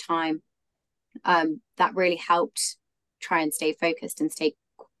game at a time, that really helped try and stay focused and stay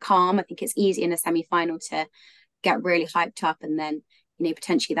calm. I think it's easy in a semi-final to get really hyped up, and then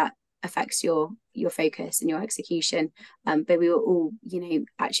potentially that affects your focus and your execution. But we were all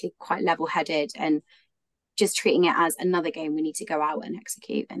actually quite level-headed and just treating it as another game we need to go out and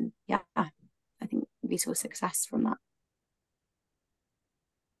execute. And I think we saw success from that.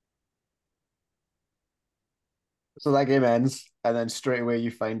 So that game ends, and then straight away you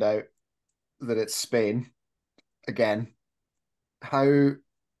find out that it's Spain again.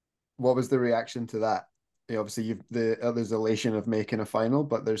 What was the reaction to that? Obviously there's elation of making a final,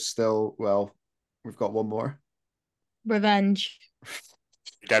 but there's still, we've got one more. Revenge.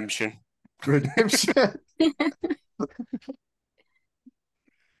 Redemption.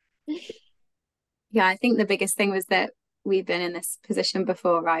 Yeah, I think the biggest thing was that we've been in this position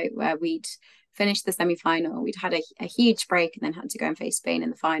before, right, where we'd finished the semi-final, we'd had a huge break and then had to go and face Spain in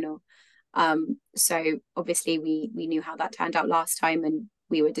the final. So obviously we knew how that turned out last time, and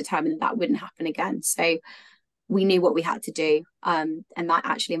we were determined that wouldn't happen again. So we knew what we had to do, and that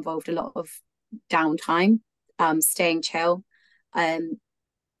actually involved a lot of downtime, staying chill,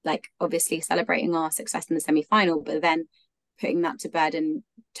 like obviously celebrating our success in the semi-final, but then putting that to bed and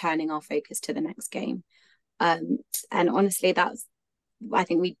turning our focus to the next game. And honestly, I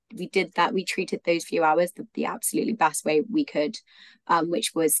think we did that. We treated those few hours the absolutely best way we could,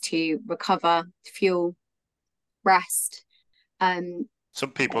 which was to recover, fuel, rest.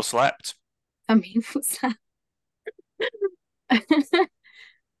 Some people slept. Some people slept.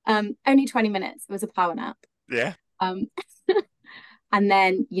 Only 20 minutes. It was a power nap. Yeah. And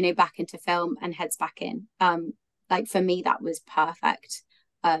then back into film and heads back in. Like for me, that was perfect.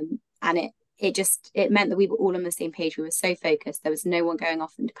 And it meant that we were all on the same page. We were so focused. There was no one going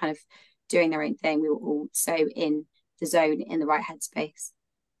off and kind of doing their own thing. We were all so in the zone, in the right headspace.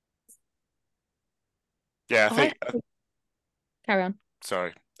 Yeah, I think. Carry on.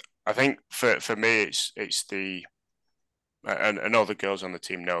 Sorry, I think for me, it's the, and all the girls on the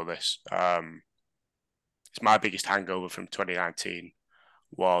team know this. It's my biggest hangover from 2019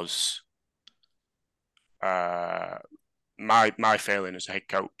 was my failing as a head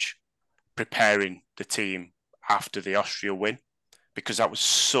coach, preparing the team after the Austria win, because that was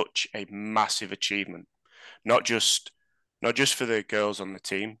such a massive achievement, not just for the girls on the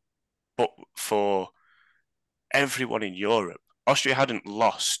team, but for everyone in Europe. Austria hadn't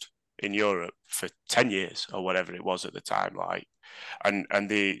lost in Europe for 10 years or whatever it was at the time, and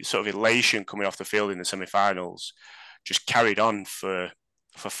the sort of elation coming off the field in the semi-finals just carried on for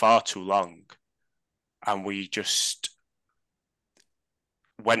far too long, and we just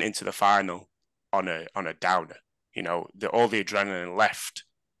went into the final on a downer. All the adrenaline left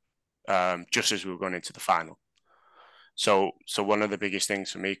just as we were going into the final. So one of the biggest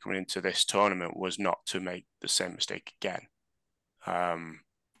things for me coming into this tournament was not to make the same mistake again. And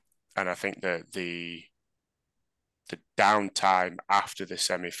I think that the downtime after the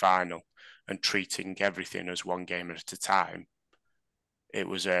semi-final and treating everything as one game at a time, it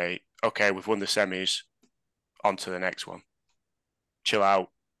was okay, we've won the semis, on to the next one. Chill out,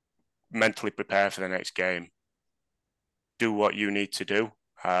 mentally prepare for the next game, do what you need to do.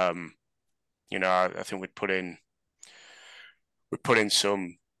 I think we put in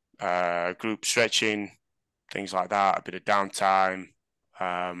some group stretching, things like that, a bit of downtime.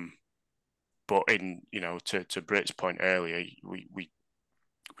 But to Britt's point earlier, we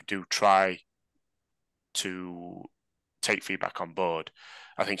do try to take feedback on board.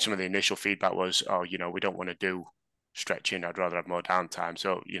 I think some of the initial feedback was, we don't want to do stretching. I'd rather have more downtime.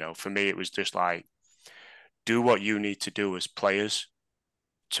 So, for me, it was just like, do what you need to do as players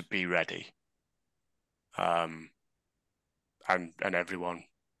to be ready. And everyone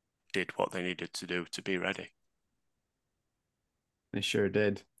did what they needed to do to be ready. They sure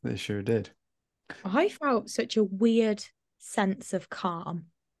did. I felt such a weird sense of calm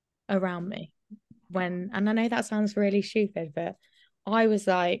around me and I know that sounds really stupid, but I was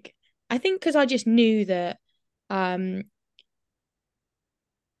like, I think because I just knew that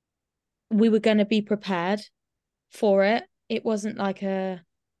we were going to be prepared for it. It wasn't like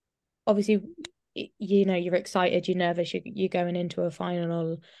obviously you know, you're excited, you're nervous, you're going into a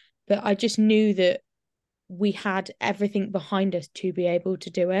final. But I just knew that we had everything behind us to be able to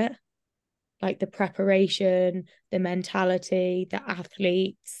do it. Like the preparation, the mentality, the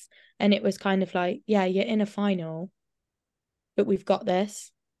athletes. And it was kind of like, yeah, you're in a final, but we've got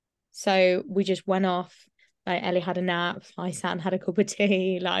this. So we just went off. Like Ellie had a nap, I sat and had a cup of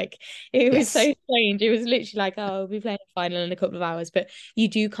tea. Like it was so strange. It was literally like, oh, we'll be playing a final in a couple of hours. But you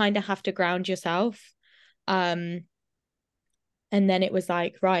do kind of have to ground yourself. And then it was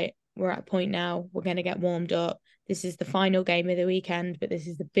like, right, we're at a point now, we're gonna get warmed up. This is the final game of the weekend, but this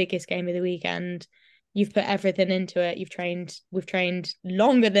is the biggest game of the weekend. You've put everything into it. We've trained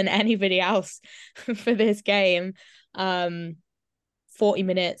longer than anybody else for this game. 40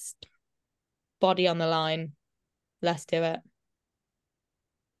 minutes, body on the line. Let's do it.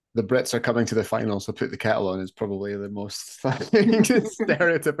 The Brits are coming to the final, so put the kettle on is probably the most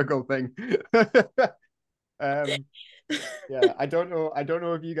stereotypical thing. Yeah, I don't know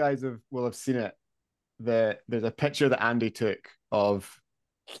if you guys will have seen it. There's a picture that Andy took of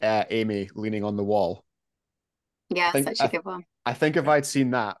Amy leaning on the wall. Yeah, such a good one. I think if I'd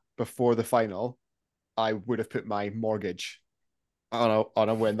seen that before the final, I would have put my mortgage on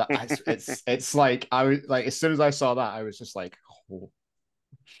a win. That it's like I was like, as soon as I saw that, I was just like, oh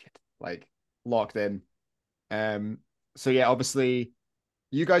shit, like locked in. So yeah, obviously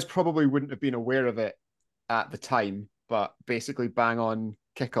you guys probably wouldn't have been aware of it at the time, but basically bang on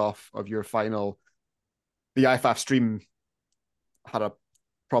kickoff of your final, the IFAF stream had a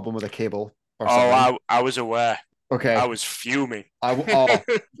problem with a cable or something. I was aware. Okay. I was fuming.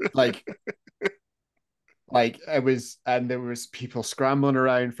 Like it was, and there was people scrambling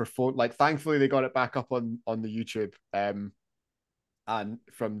around for phone. Like, thankfully they got it back up on the YouTube. And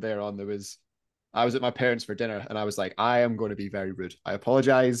from there on, I was at my parents for dinner, and I was like, I am going to be very rude. I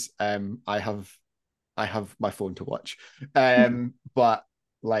apologize. I have my phone to watch. But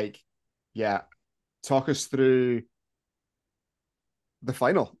like, yeah, talk us through the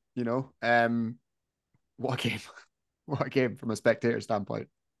final. You know, what a game, what a game from a spectator standpoint.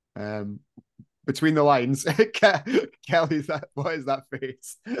 Between the lines, Kelly, what is that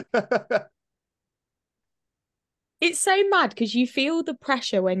face? It's so mad because you feel the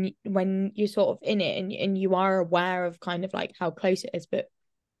pressure when you're sort of in it, and you are aware of kind of like how close it is, but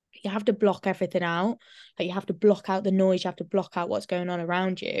you have to block everything out. Like you have to block out the noise, you have to block out what's going on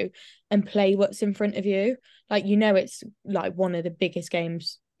around you and play what's in front of you. Like, you know, it's like one of the biggest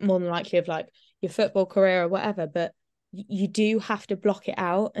games, more than likely, of like your football career or whatever, but you do have to block it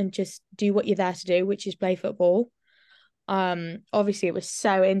out and just do what you're there to do, which is play football. Obviously it was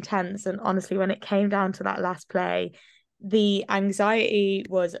so intense, and honestly when it came down to that last play, the anxiety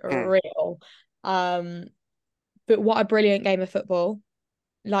was real. But what a brilliant game of football.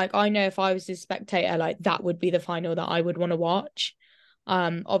 Like, I know if I was a spectator, like that would be the final that I would want to watch.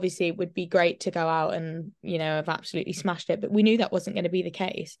 Obviously it would be great to go out and, you know, have absolutely smashed it, but we knew that wasn't going to be the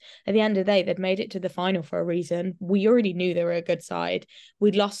case. At the end of the day, they'd made it to the final for a reason. We already knew they were a good side.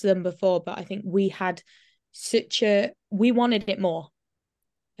 We'd lost them before, but I think we had we wanted it more.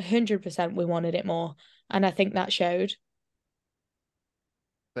 100% we wanted it more, and I think that showed.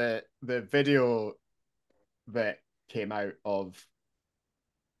 The video that came out of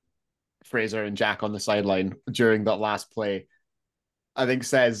Fraser and Jack on the sideline during that last play, I think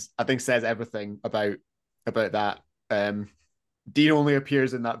says everything about that. Dean only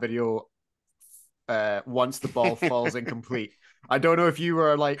appears in that video once the ball falls incomplete. I don't know if you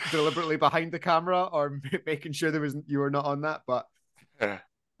were like deliberately behind the camera or making sure you were not on that, but so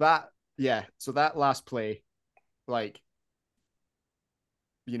that last play, like,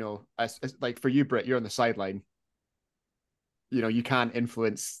 you know, as like for you, Britt, you're on the sideline. You know, you can't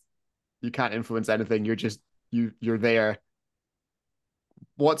influence anything. You're just you're there.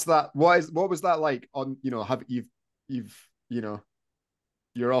 What's that? What was that like on, you know, you've you know,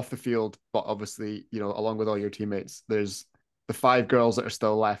 you're off the field, but obviously, you know, along with all your teammates, there's the 5 girls that are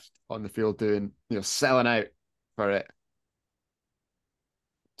still left on the field doing, you know, selling out for it.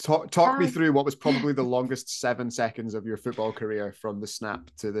 Talk me through what was probably the longest 7 seconds of your football career from the snap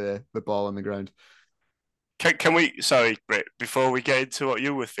to the ball on the ground. Can we, sorry, Britt, before we get into what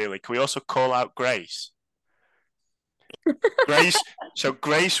you were feeling, can we also call out Grace?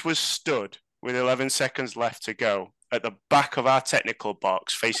 Grace was stood with 11 seconds left to go at the back of our technical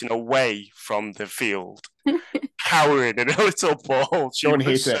box, facing away from the field, cowering in a little ball. She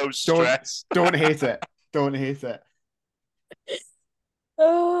was so stressed. Don't hate it. Don't hate it.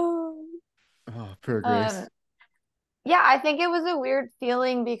 Oh, poor Grace. Yeah, I think it was a weird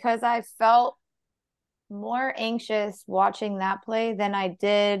feeling because I felt more anxious watching that play than I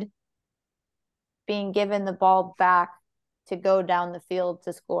did being given the ball back to go down the field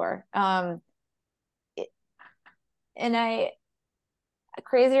to score.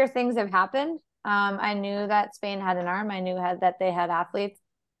 Crazier things have happened. I knew that Spain had an arm. I knew that they had athletes.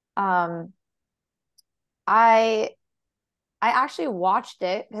 I actually watched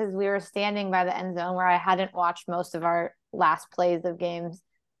it because we were standing by the end zone where I hadn't watched most of our last plays of games.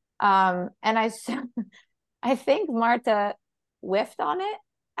 And I think Marta whiffed on it.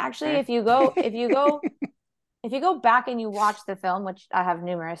 Actually, if you go back and you watch the film, which I have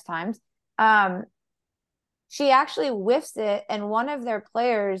numerous times, she actually whiffs it, and one of their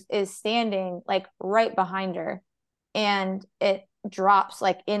players is standing like right behind her, and it drops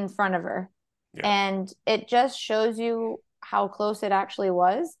like in front of her. Yeah. And it just shows you how close it actually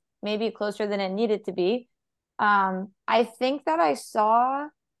was, maybe closer than it needed to be. I think that I saw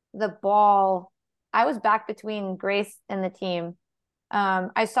the ball. I was back between Grace and the team.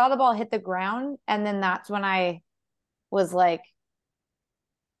 I saw the ball hit the ground, and then that's when I was like,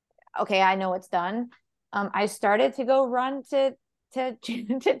 okay, I know it's done. I started to go run to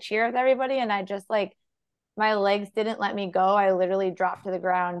cheer with everybody, and I just like, my legs didn't let me go. I literally dropped to the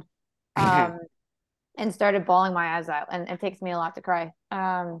ground and started bawling my eyes out, and it takes me a lot to cry.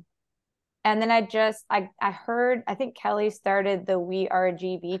 And then I heard, I think Kelly started the "We Are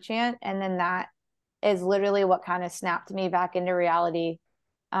GB" chant, and then that is literally what kind of snapped me back into reality.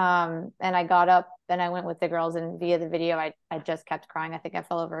 And I got up and I went with the girls, and via the video, I just kept crying. I think I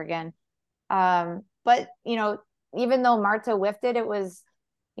fell over again. But, you know, even though Marta whiffed it, it was,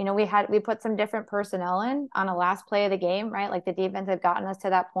 you know, we put some different personnel in on a last play of the game, right? Like the defense had gotten us to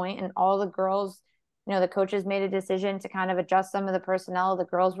that point, and all the girls, you know, the coaches made a decision to kind of adjust some of the personnel. The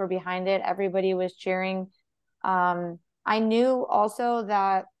girls were behind it. Everybody was cheering. I knew also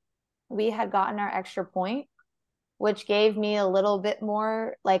that we had gotten our extra point, which gave me a little bit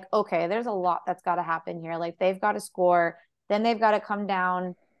more like, okay, there's a lot that's got to happen here. Like they've got to score, then they've got to come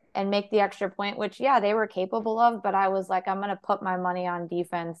down and make the extra point, which, yeah, they were capable of, but I was like, I'm going to put my money on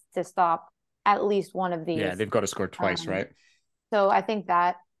defense to stop at least one of these. Yeah, they've got to score twice, right? So I think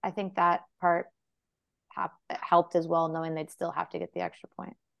that part helped as well, knowing they'd still have to get the extra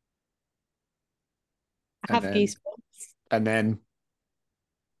point. I have goosebumps. And then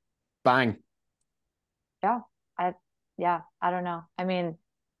bang. I don't know. I mean,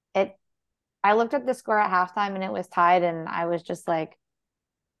 I looked at the score at halftime and it was tied, and I was just like,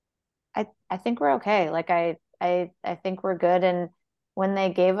 I think we're okay. Like I think we're good. And when they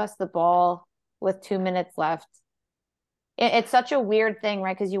gave us the ball with 2 minutes left, it's such a weird thing,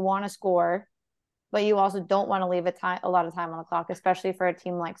 right? Because you want to score, but you also don't want to leave a lot of time on the clock, especially for a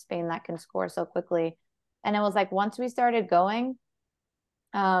team like Spain that can score so quickly. And it was like, once we started going,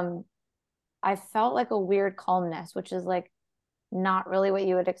 I felt like a weird calmness, which is like not really what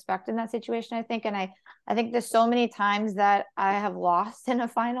you would expect in that situation, I think. And I think there's so many times that I have lost in a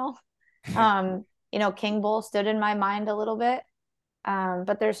final. You know, King Bowl stood in my mind a little bit.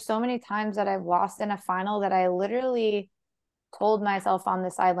 But there's so many times that I've lost in a final that I literally told myself on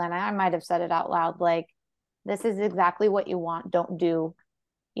the sideline, I might have said it out loud, like, this is exactly what you want. Don't do,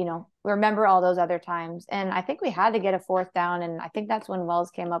 you know, remember all those other times. And I think we had to get a 4th down. And I think that's when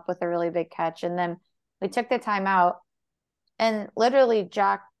Wells came up with a really big catch. And then we took the timeout, and literally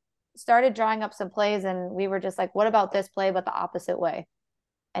Jack started drawing up some plays, and we were just like, what about this play, but the opposite way?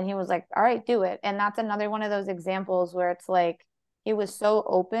 And he was like, all right, do it. And that's another one of those examples where it's like, he was so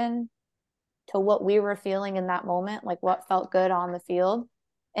open to what we were feeling in that moment, like what felt good on the field.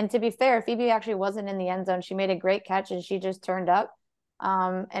 And to be fair, Phoebe actually wasn't in the end zone. She made a great catch, and she just turned up.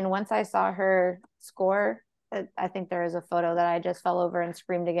 And once I saw her score, I think there is a photo that I just fell over and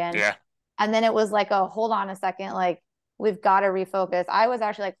screamed again. Yeah. And then it was like, oh, hold on a second. Like, we've got to refocus. I was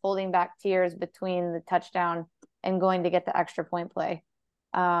actually like holding back tears between the touchdown and going to get the extra point play.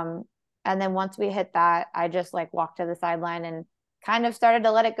 And then once we hit that, I just like walked to the sideline and kind of started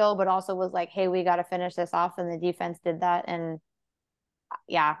to let it go, but also was like, hey, we got to finish this off. And the defense did that. And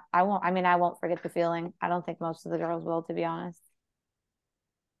yeah, I won't forget the feeling. I don't think most of the girls will, to be honest.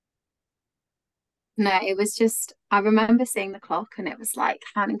 No, it was just, I remember seeing the clock and it was like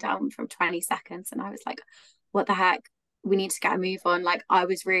counting down from 20 seconds. And I was like, what the heck? We need to get a move on. Like, I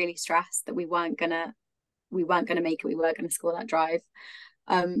was really stressed that we weren't gonna make it. We weren't gonna score that drive.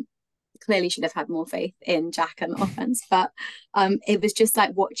 Clearly should have had more faith in Jack and the offense, but it was just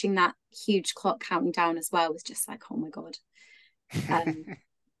like watching that huge clock counting down as well was just like, oh my God.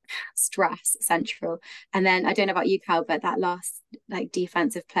 Stress central. And then I don't know about you, Cal, but that last like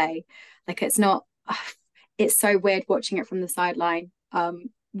defensive play, like it's so weird watching it from the sideline.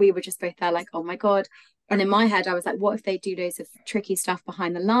 We were just both there like, oh my God, And in my head, I was like, what if they do loads of tricky stuff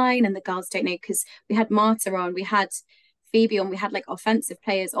behind the line and the girls don't know? Because we had Marta on, we had Phoebe on, we had like offensive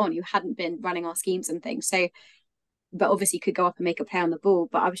players on who hadn't been running our schemes and things. So, but obviously could go up and make a play on the ball.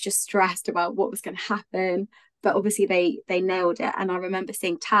 But I was just stressed about what was going to happen. But obviously they nailed it. And I remember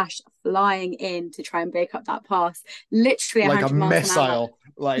seeing Tash flying in to try and break up that pass, literally like a 100 miles an hour. missile.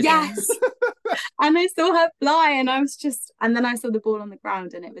 Like yes. And I saw her fly, and I was just, and then I saw the ball on the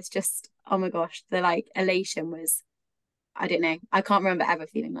ground, and it was just, oh my gosh, the like elation was, I don't know, I can't remember ever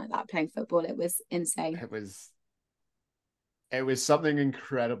feeling like that playing football. It was insane. It was something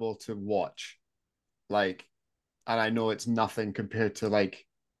incredible to watch. Like, and I know it's nothing compared to like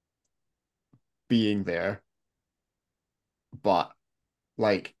being there, but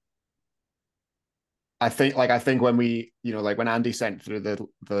like I think when we, like when Andy sent through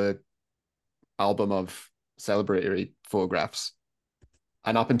the album of celebratory photographs,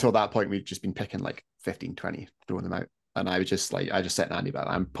 and up until that point we'd just been picking like 15, 20, throwing them out. And I just said Andy about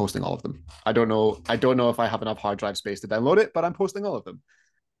it. I'm posting all of them. I don't know if I have enough hard drive space to download it, but I'm posting all of them.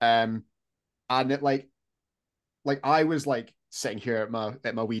 And it like I was like sitting here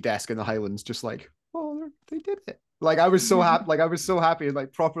at my wee desk in the Highlands, just like, oh, they did it. Like I was so happy, and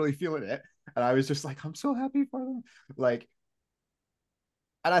like properly feeling it. And I was just like, I'm so happy for them. Like,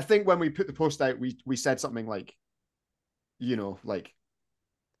 and I think when we put the post out, we said something like, like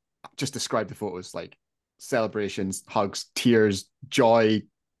just describe the photos, like celebrations, hugs, tears, joy,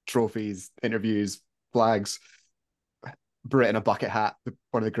 trophies, interviews, flags, Brit in a bucket hat,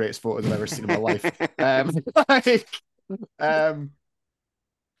 one of the greatest photos I've ever seen in my life.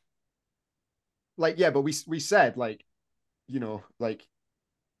 But we said like, like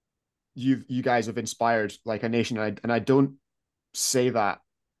you guys have inspired like a nation, and I don't say that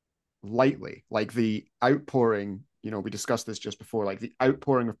lightly. Like the outpouring, we discussed this just before, like the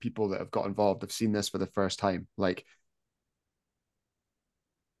outpouring of people that have got involved have seen this for the first time. Like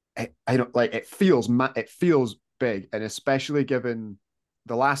I don't like it feels big, and especially given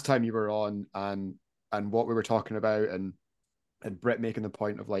the last time you were on and what we were talking about, and Brett making the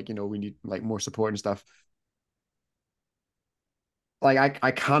point of like, we need like more support and stuff. Like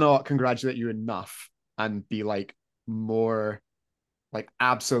I cannot congratulate you enough and be like more like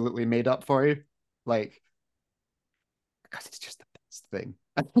absolutely made up for you, like, because it's just the best thing.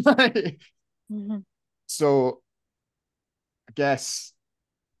 Mm-hmm. So I guess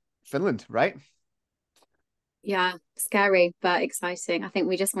Finland, right? Yeah, scary but exciting. I think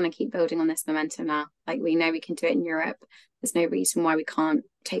we just want to keep building on this momentum now. Like we know we can do it in Europe. There's no reason why we can't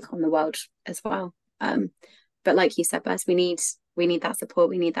take on the world as well. But like you said, Bess, we need that support.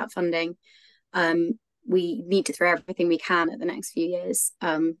 We need that funding. We need to throw everything we can at the next few years.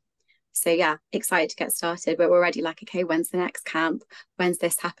 So yeah, excited to get started. But we're already like, okay, when's the next camp? When's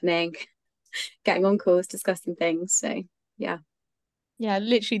this happening? Getting on calls, discussing things. So yeah. Yeah,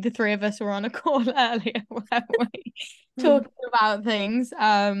 literally the three of us were on a call earlier where we talking about things.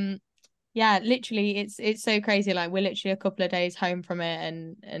 Yeah, literally it's so crazy. Like we're literally a couple of days home from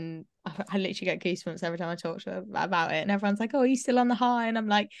it, and I literally get goosebumps every time I talk to her about it. And everyone's like, "Oh, are you still on the high?" And I'm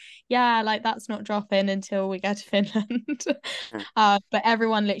like, "Yeah, like that's not dropping until we get to Finland." But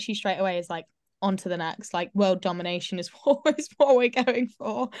everyone literally straight away is like, on to the next. Like world domination is what we're going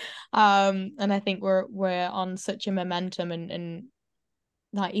for. And I think we're on such a momentum, and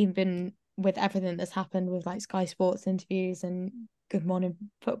like even with everything that's happened with like Sky Sports interviews and Good Morning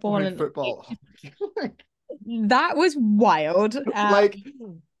Football and football, that was wild. Like,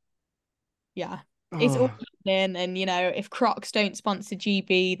 yeah, it's all happening. And if Crocs don't sponsor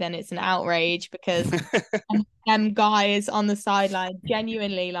GB, then it's an outrage, because them guys on the sideline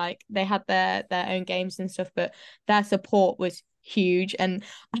genuinely, like, they had their own games and stuff, but their support was huge. And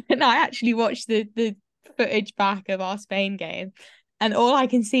I actually watched the footage back of our Spain game, and all I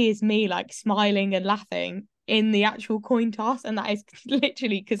can see is me like smiling and laughing in the actual coin toss. And that is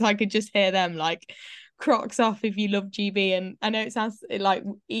literally because I could just hear them like, Crocs off if you love GB. And I know it sounds like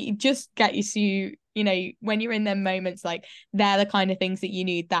it just get you to, when you're in them moments, like they're the kind of things that you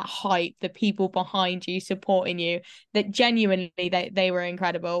need, that hype, the people behind you supporting you, that genuinely they were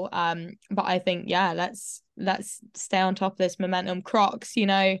incredible. But I think, yeah, let's stay on top of this momentum. Crocs,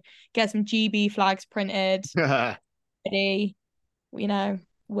 get some GB flags printed. Ready.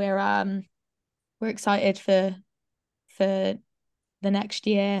 We're excited for the next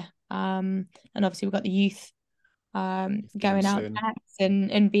year. And obviously we've got the youth going out next,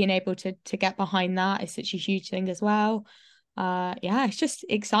 and being able to get behind that is such a huge thing as well. Yeah, it's just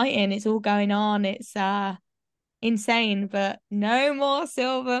exciting. It's all going on. It's insane, but no more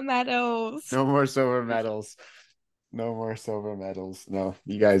silver medals. No more silver medals. No more silver medals. No,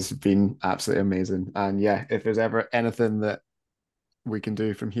 you guys have been absolutely amazing. And yeah, if there's ever anything that we can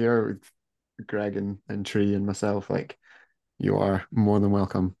do from here with Greg and Tree and myself, like, you are more than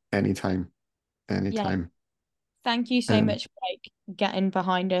welcome anytime. Yeah. Anytime. Thank you so much for like getting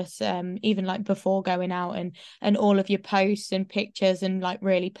behind us, even like before going out, and all of your posts and pictures, and like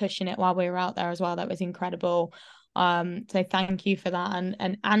really pushing it while we were out there as well. That was incredible. So thank you for that.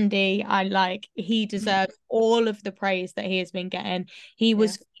 And Andy, he deserves all of the praise that he has been getting. He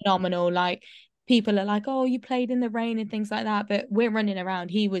was phenomenal. Like, people are like, oh, you played in the rain and things like that, but we're running around.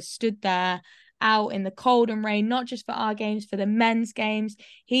 He was stood there out in the cold and rain, not just for our games, for the men's games.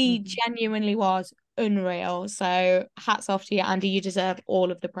 He genuinely was unreal. So hats off to you, Andy. You deserve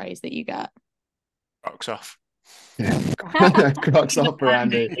all of the praise that you get. Rocks off. Yeah. Crocs off for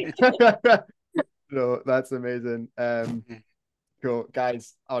Andy. No, that's amazing. Cool.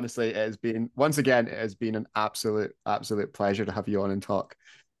 Guys, honestly, it has been, once again, it has been an absolute pleasure to have you on and talk.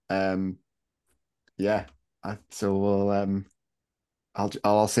 Yeah. So we'll all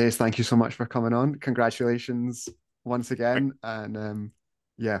I'll say is thank you so much for coming on. Congratulations once again. And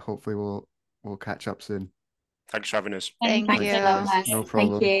yeah, hopefully we'll catch up soon. Thanks for having us. Thank you. No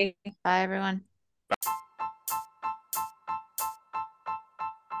problem. Thank you. Bye, everyone.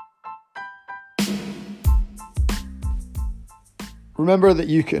 Remember that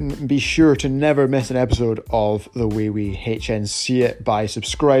you can be sure to never miss an episode of The Way We HNC It by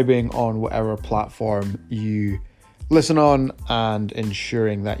subscribing on whatever platform you listen on, and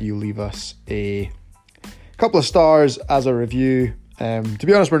ensuring that you leave us a couple of stars as a review. To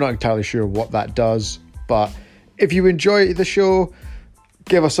be honest, we're not entirely sure what that does, but if you enjoy the show,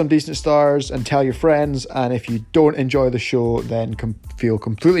 give us some decent stars and tell your friends. And if you don't enjoy the show, then feel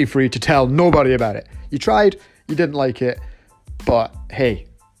completely free to tell nobody about it. You tried, you didn't like it, but hey,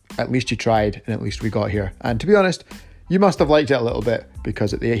 at least you tried, and at least we got here. And to be honest, you must have liked it a little bit,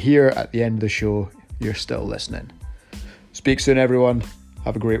 because at the end of the show, you're still listening. Speak soon, everyone.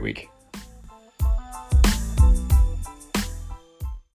 Have a great week.